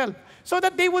appointed 12 so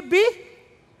that they would be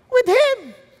with Him.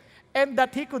 And that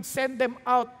He could send them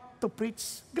out to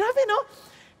preach. Grabe no?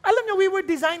 Alam nyo, we were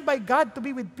designed by God to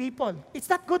be with people. It's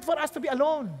not good for us to be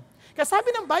alone. Kaya sabi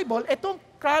ng Bible, itong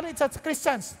courage sa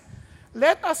Christians,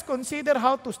 let us consider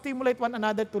how to stimulate one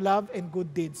another to love and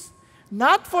good deeds,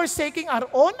 not forsaking our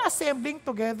own assembling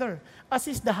together, as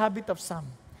is the habit of some.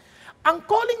 Ang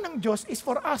calling ng Diyos is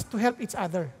for us to help each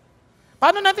other.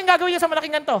 Paano natin gagawin yan sa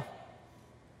malaking ganito?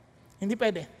 Hindi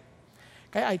pwede.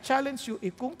 Kaya I challenge you,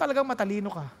 kung talagang matalino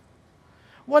ka,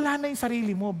 wala na yung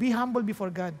sarili mo, be humble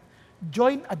before God.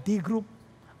 Join a D group,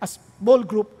 a small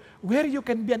group, where you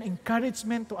can be an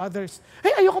encouragement to others.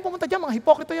 Hey, ayoko pumunta dyan, mga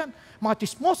hipokrito yan, mga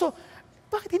chismoso.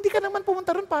 Bakit hindi ka naman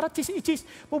pumunta ron para chis-i-chis?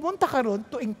 Pumunta ka ron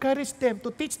to encourage them,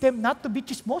 to teach them not to be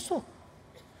chismoso.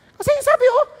 Kasi sabi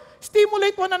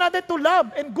stimulate one another to love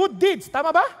and good deeds.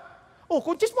 Tama ba?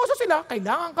 Kung chismoso sila,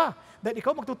 kailangan ka. Dahil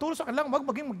ikaw magtuturo sa kanilang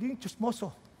maging chismoso.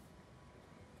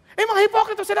 Mga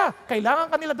hipokrito sila,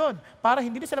 kailangan ka nila doon para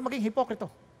hindi sila maging hipokrito.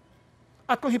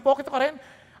 At kung hipokrito ka rin,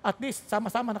 at least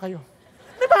sama-sama na kayo.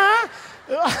 Diba?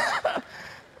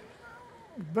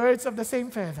 Birds of the same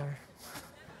feather.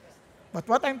 But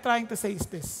what I'm trying to say is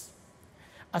this.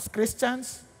 As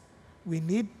Christians, we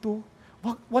need to,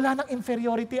 wala nang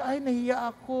inferiority. Ay,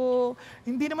 nahiya ako.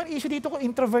 Hindi naman issue dito kung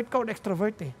introvert ka or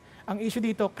extrovert eh. Ang issue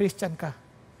dito, Christian ka.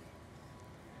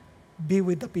 Be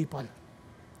with the people.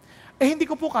 Hindi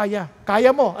ko po kaya. Kaya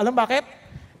mo. Alam bakit?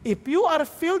 If you are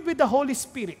filled with the Holy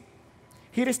Spirit,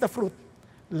 here is the fruit.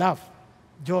 Love,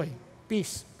 joy,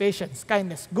 peace, patience,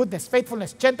 kindness, goodness,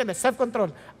 faithfulness, gentleness,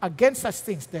 self-control. Against such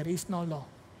things, there is no law.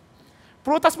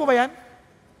 Prutas mo ba yan?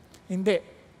 Hindi.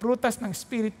 Prutas ng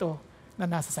Espiritu na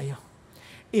nasa sayo.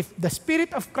 If the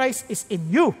Spirit of Christ is in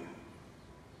you,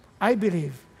 I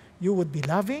believe you would be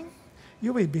loving,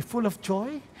 you will be full of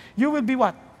joy, you will be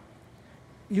what?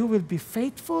 You will be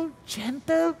faithful,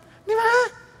 gentle. Di ba?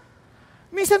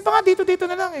 Minsan pa nga, dito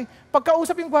na lang eh.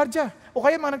 Pagkausap yung gwardya, o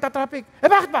kaya mga nagtatraffic,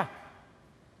 bakit ba?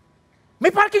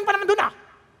 May parking pa naman doon ah!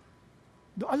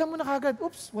 Alam mo na kagad,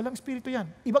 oops, walang espiritu yan.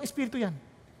 Ibang espiritu yan.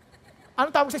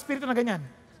 Anong tawag sa espiritu na ganyan?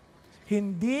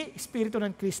 Hindi espiritu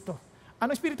ng Kristo.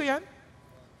 Anong espiritu yan?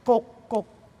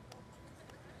 Coke.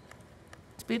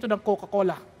 Espiritu ng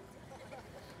Coca-Cola.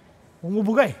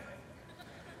 Umubugay.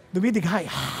 Dumidighay.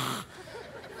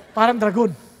 Parang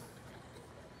dragon.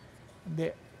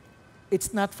 Hindi.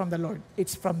 It's not from the Lord.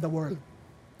 It's from the world.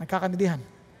 Nagkakandidihan.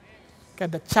 Kaya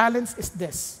the challenge is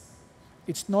this.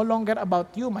 It's no longer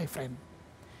about you, my friend.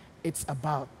 It's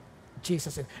about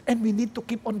Jesus. And we need to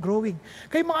keep on growing.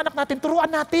 Kaya mga anak natin, turuan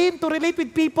natin to relate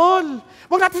with people.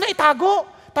 Huwag natin na itago.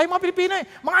 Tayo mga Pilipino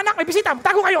mga anak, may bisita,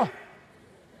 magtago kayo.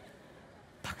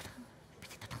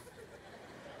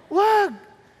 Wag.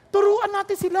 Turuan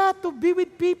natin sila to be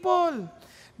with people.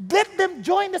 Let them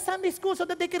join the Sunday school so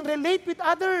that they can relate with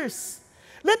others.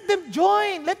 Let them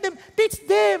join. Let them teach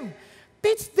them.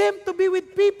 Teach them to be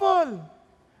with people.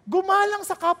 Gumalang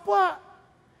sa kapwa.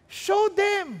 Show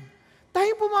them.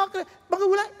 Tayo po mga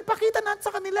wala, ipakita natin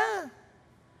sa kanila.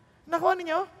 Nakuha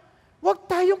ninyo? Huwag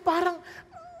tayong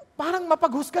parang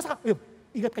mapaghusga sa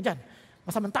igat ka dyan.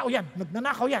 Masamang tao yan.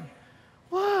 Nagnanakaw yan.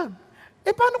 Wag.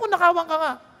 Paano kung nakawang ka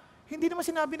nga? Hindi naman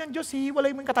sinabi ng Diyos,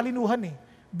 hihiwalay mo yung katalinuhan eh.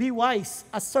 Be wise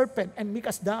as serpent and meek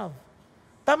as dove.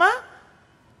 Tama?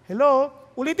 Hello?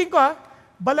 Ulitin ko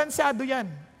balanseado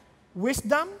yan.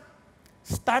 Wisdom,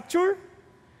 stature,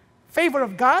 favor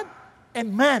of God, and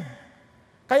man.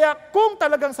 Kaya kung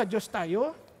talagang sa Diyos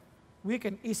tayo, we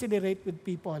can easily relate with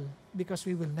people because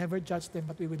we will never judge them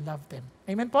but we will love them.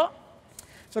 Amen po?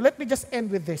 So let me just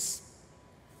end with this.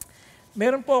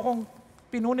 Meron po akong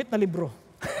pinunit na libro.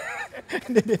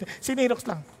 Sinirox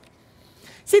lang.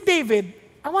 Si David,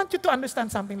 I want you to understand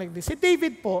something like this. Si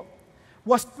David po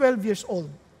was 12 years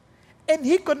old. And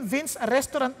he convinced a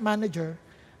restaurant manager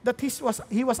that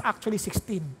he was actually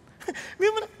 16.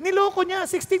 Niloko niya,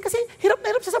 16, kasi hirap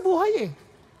na hirap siya sa buhay eh.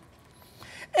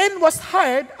 And was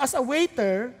hired as a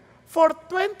waiter for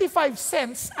 25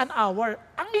 cents an hour.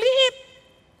 Ang liit!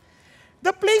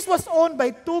 The place was owned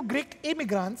by two Greek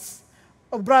immigrants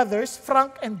of brothers,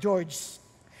 Frank and George,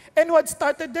 and who had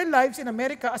started their lives in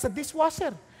America as a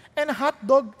dishwasher and a hot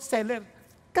dog seller.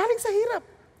 Galing sa hirap.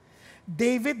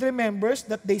 David remembers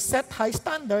that they set high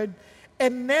standard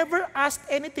and never asked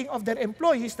anything of their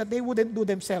employees that they wouldn't do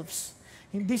themselves.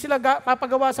 Hindi sila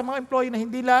papagawa sa mga employee na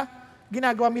hindi nila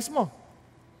ginagawa mismo.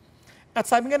 At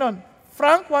sabi nga nun,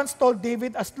 Frank once told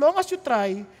David, as long as you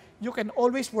try, you can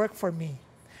always work for me.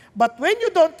 But when you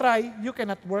don't try, you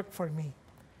cannot work for me.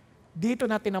 Dito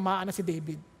na tinamaan na si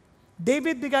David.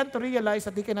 David began to realize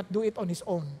that he cannot do it on his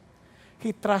own.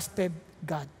 He trusted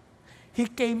God. He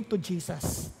came to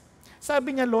Jesus.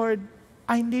 Sabi niya, Lord,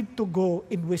 I need to go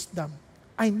in wisdom.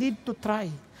 I need to try.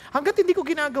 Hanggat hindi ko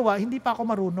ginagawa, hindi pa ako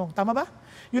marunong. Tama ba?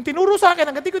 Yung tinuro sa akin,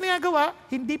 hanggat hindi ko ginagawa,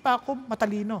 hindi pa ako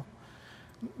matalino.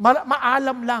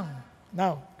 Maalam lang.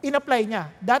 Now, in-apply niya.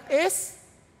 That is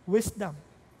wisdom.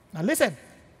 Now listen.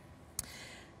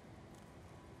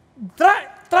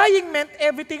 Trying meant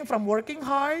everything from working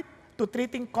hard to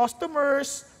treating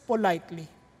customers politely.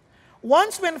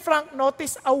 Once when Frank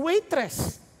noticed a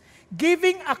waitress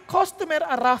giving a customer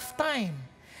a rough time,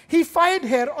 he fired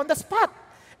her on the spot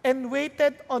and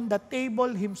waited on the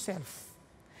table himself.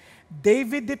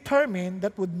 David determined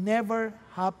that would never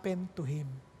happen to him.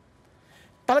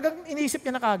 Talagang inisip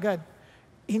niya na kagad,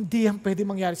 hindi yan pwede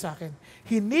mangyari sa akin.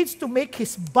 He needs to make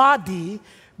his body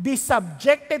be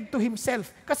subjected to himself.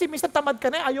 Kasi minsan tamad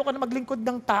ka na, ayaw ka na maglingkod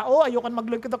ng tao, ayaw ka na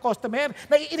maglingkod ng customer.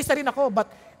 Naiinis na rin ako, but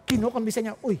kinukumbisa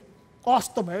niya,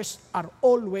 customers are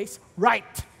always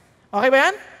right. Okay ba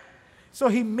yan?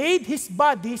 So he made his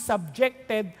body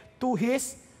subjected to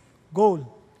his goal.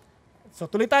 So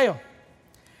tuloy tayo.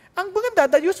 Ang maganda,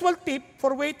 the usual tip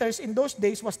for waiters in those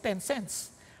days was 10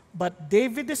 cents. But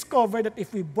David discovered that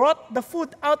if we brought the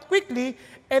food out quickly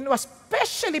and was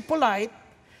especially polite,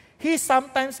 he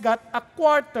sometimes got a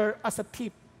quarter as a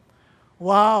tip.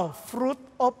 Wow, fruit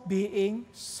of being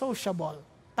sociable.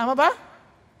 Tama ba?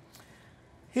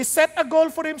 He set a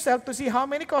goal for himself to see how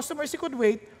many customers he could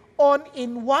wait on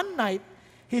in one night.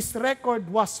 His record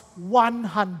was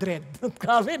 100.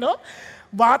 Grabe, no?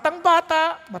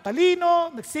 Batang-bata,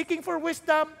 matalino, seeking for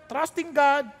wisdom, trusting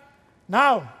God.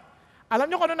 Now, alam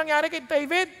niyo kung ano nangyari kay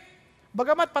David?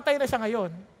 Bagamat patay na siya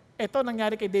ngayon, ito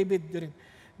nangyari kay David din.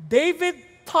 David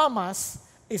Thomas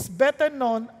is better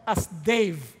known as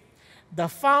Dave, the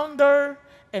founder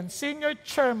and senior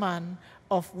chairman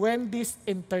of Wendy's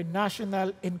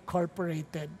International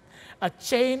Incorporated, a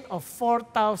chain of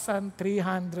 4,300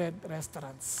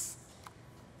 restaurants.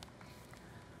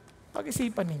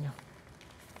 Pag-isipan ninyo.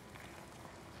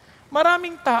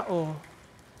 Maraming tao,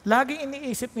 laging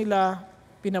iniisip nila,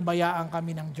 pinabayaan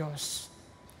kami ng Diyos.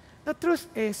 The truth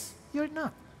is, you're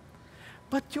not.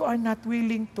 But you are not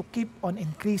willing to keep on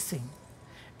increasing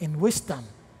in wisdom,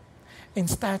 in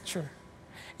stature,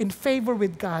 in favor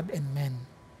with God and men.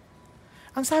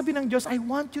 Ang sabi ng Diyos, I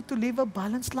want you to live a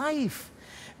balanced life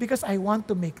because I want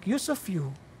to make use of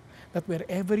you that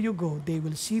wherever you go, they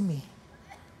will see me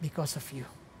because of you.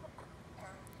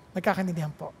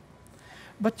 Nagkakaintindihan po.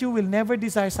 But you will never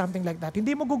desire something like that.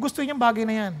 Hindi mo gugustuhin yung bagay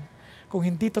na yan kung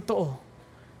hindi totoo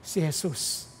si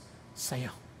Jesus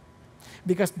sa'yo.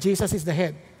 Because Jesus is the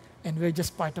head and we're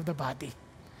just part of the body.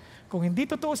 Kung hindi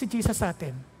totoo si Jesus sa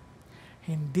atin,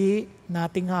 hindi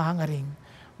nating hahangaring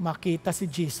makita si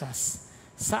Jesus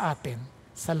sa atin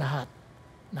sa lahat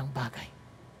ng bagay.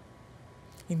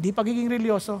 Hindi pagiging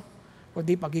religyoso,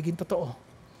 kundi pagiging totoo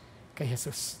kay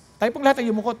Jesus. Tayo pong lahat ay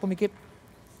yumukot, pumikit.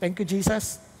 Thank you,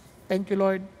 Jesus. Thank you,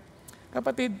 Lord.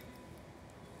 Kapatid,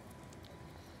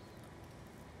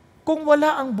 kung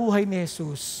wala ang buhay ni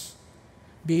Jesus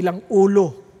bilang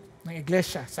ulo ng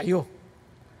iglesia sa iyo,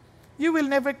 you will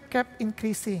never keep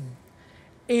increasing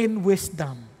in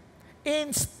wisdom,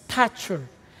 in stature,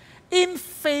 in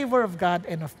favor of God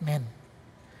and of men.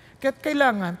 Kaya't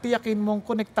kailangan tiyakin mong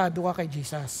konektado ka kay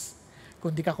Jesus.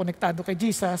 Kung di ka konektado kay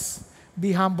Jesus,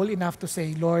 be humble enough to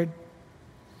say, Lord,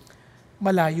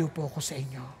 malayo po ako sa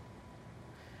inyo.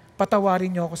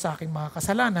 Patawarin niyo ako sa aking mga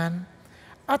kasalanan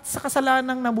at sa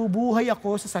kasalanang nabubuhay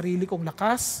ako sa sarili kong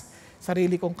lakas,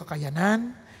 sarili kong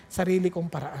kakayanan, sarili kong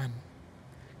paraan.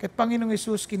 Kaya't Panginoong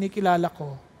Hesus, kinikilala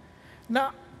ko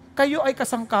na kayo ay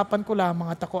kasangkapan ko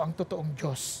lamang at ako ang totoong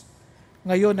Diyos.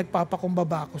 Ngayon,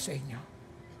 nagpapakumbaba ako sa inyo.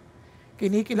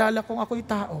 Kinikilala kong ako'y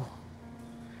tao.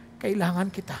 Kailangan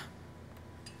kita.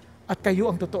 At kayo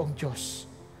ang totoong Diyos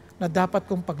na dapat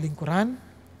kong paglingkuran,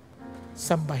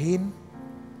 sambahin,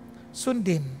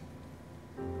 sundin,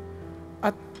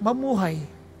 at mamuhay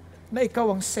na ikaw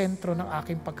ang sentro ng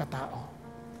aking pagkatao.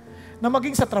 Na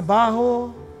maging sa trabaho,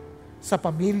 sa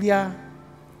pamilya,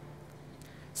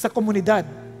 sa komunidad,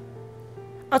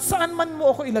 at saan man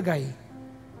mo ako ilagay,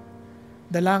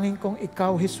 dalangin kong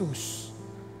ikaw, Jesus,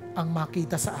 ang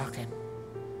makita sa akin.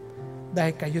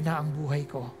 Dahil kayo na ang buhay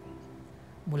ko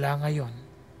mula ngayon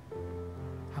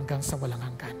hanggang sa walang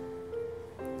hanggan.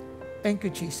 Thank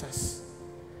you, Jesus.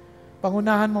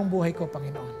 Pangunahan mo ang buhay ko,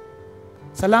 Panginoon.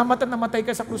 Salamat at namatay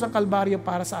ka sa krus ng Kalbaryo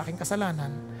para sa aking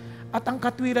kasalanan at ang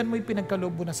katwiran mo'y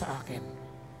pinagkaloob mo na sa akin.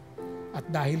 At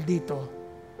dahil dito,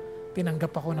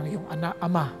 tinanggap ako ng iyong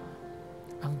Ama,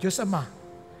 ang Diyos Ama.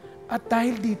 At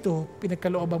dahil dito,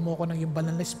 pinagkalooban mo ako ng iyong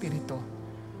banal na Espiritu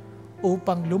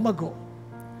upang lumago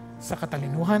sa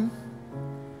katalinuhan,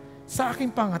 sa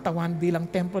aking pangatawan bilang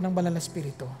templo ng banal na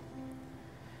Espiritu,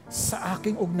 sa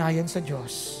aking ugnayan sa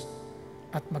Diyos,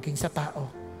 at maging sa tao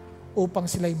upang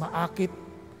sila'y maakit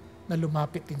na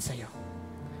lumapit din sa iyo.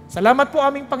 Salamat po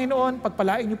aming Panginoon,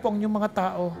 pagpalain niyo po ang inyong mga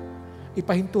tao,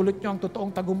 ipahintulot niyo ang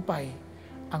totoong tagumpay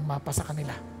ang mapa sa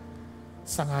kanila.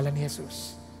 Sa ngalan ni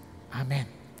Jesus. Amen.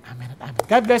 Amen at amen.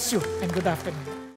 God bless you and good afternoon.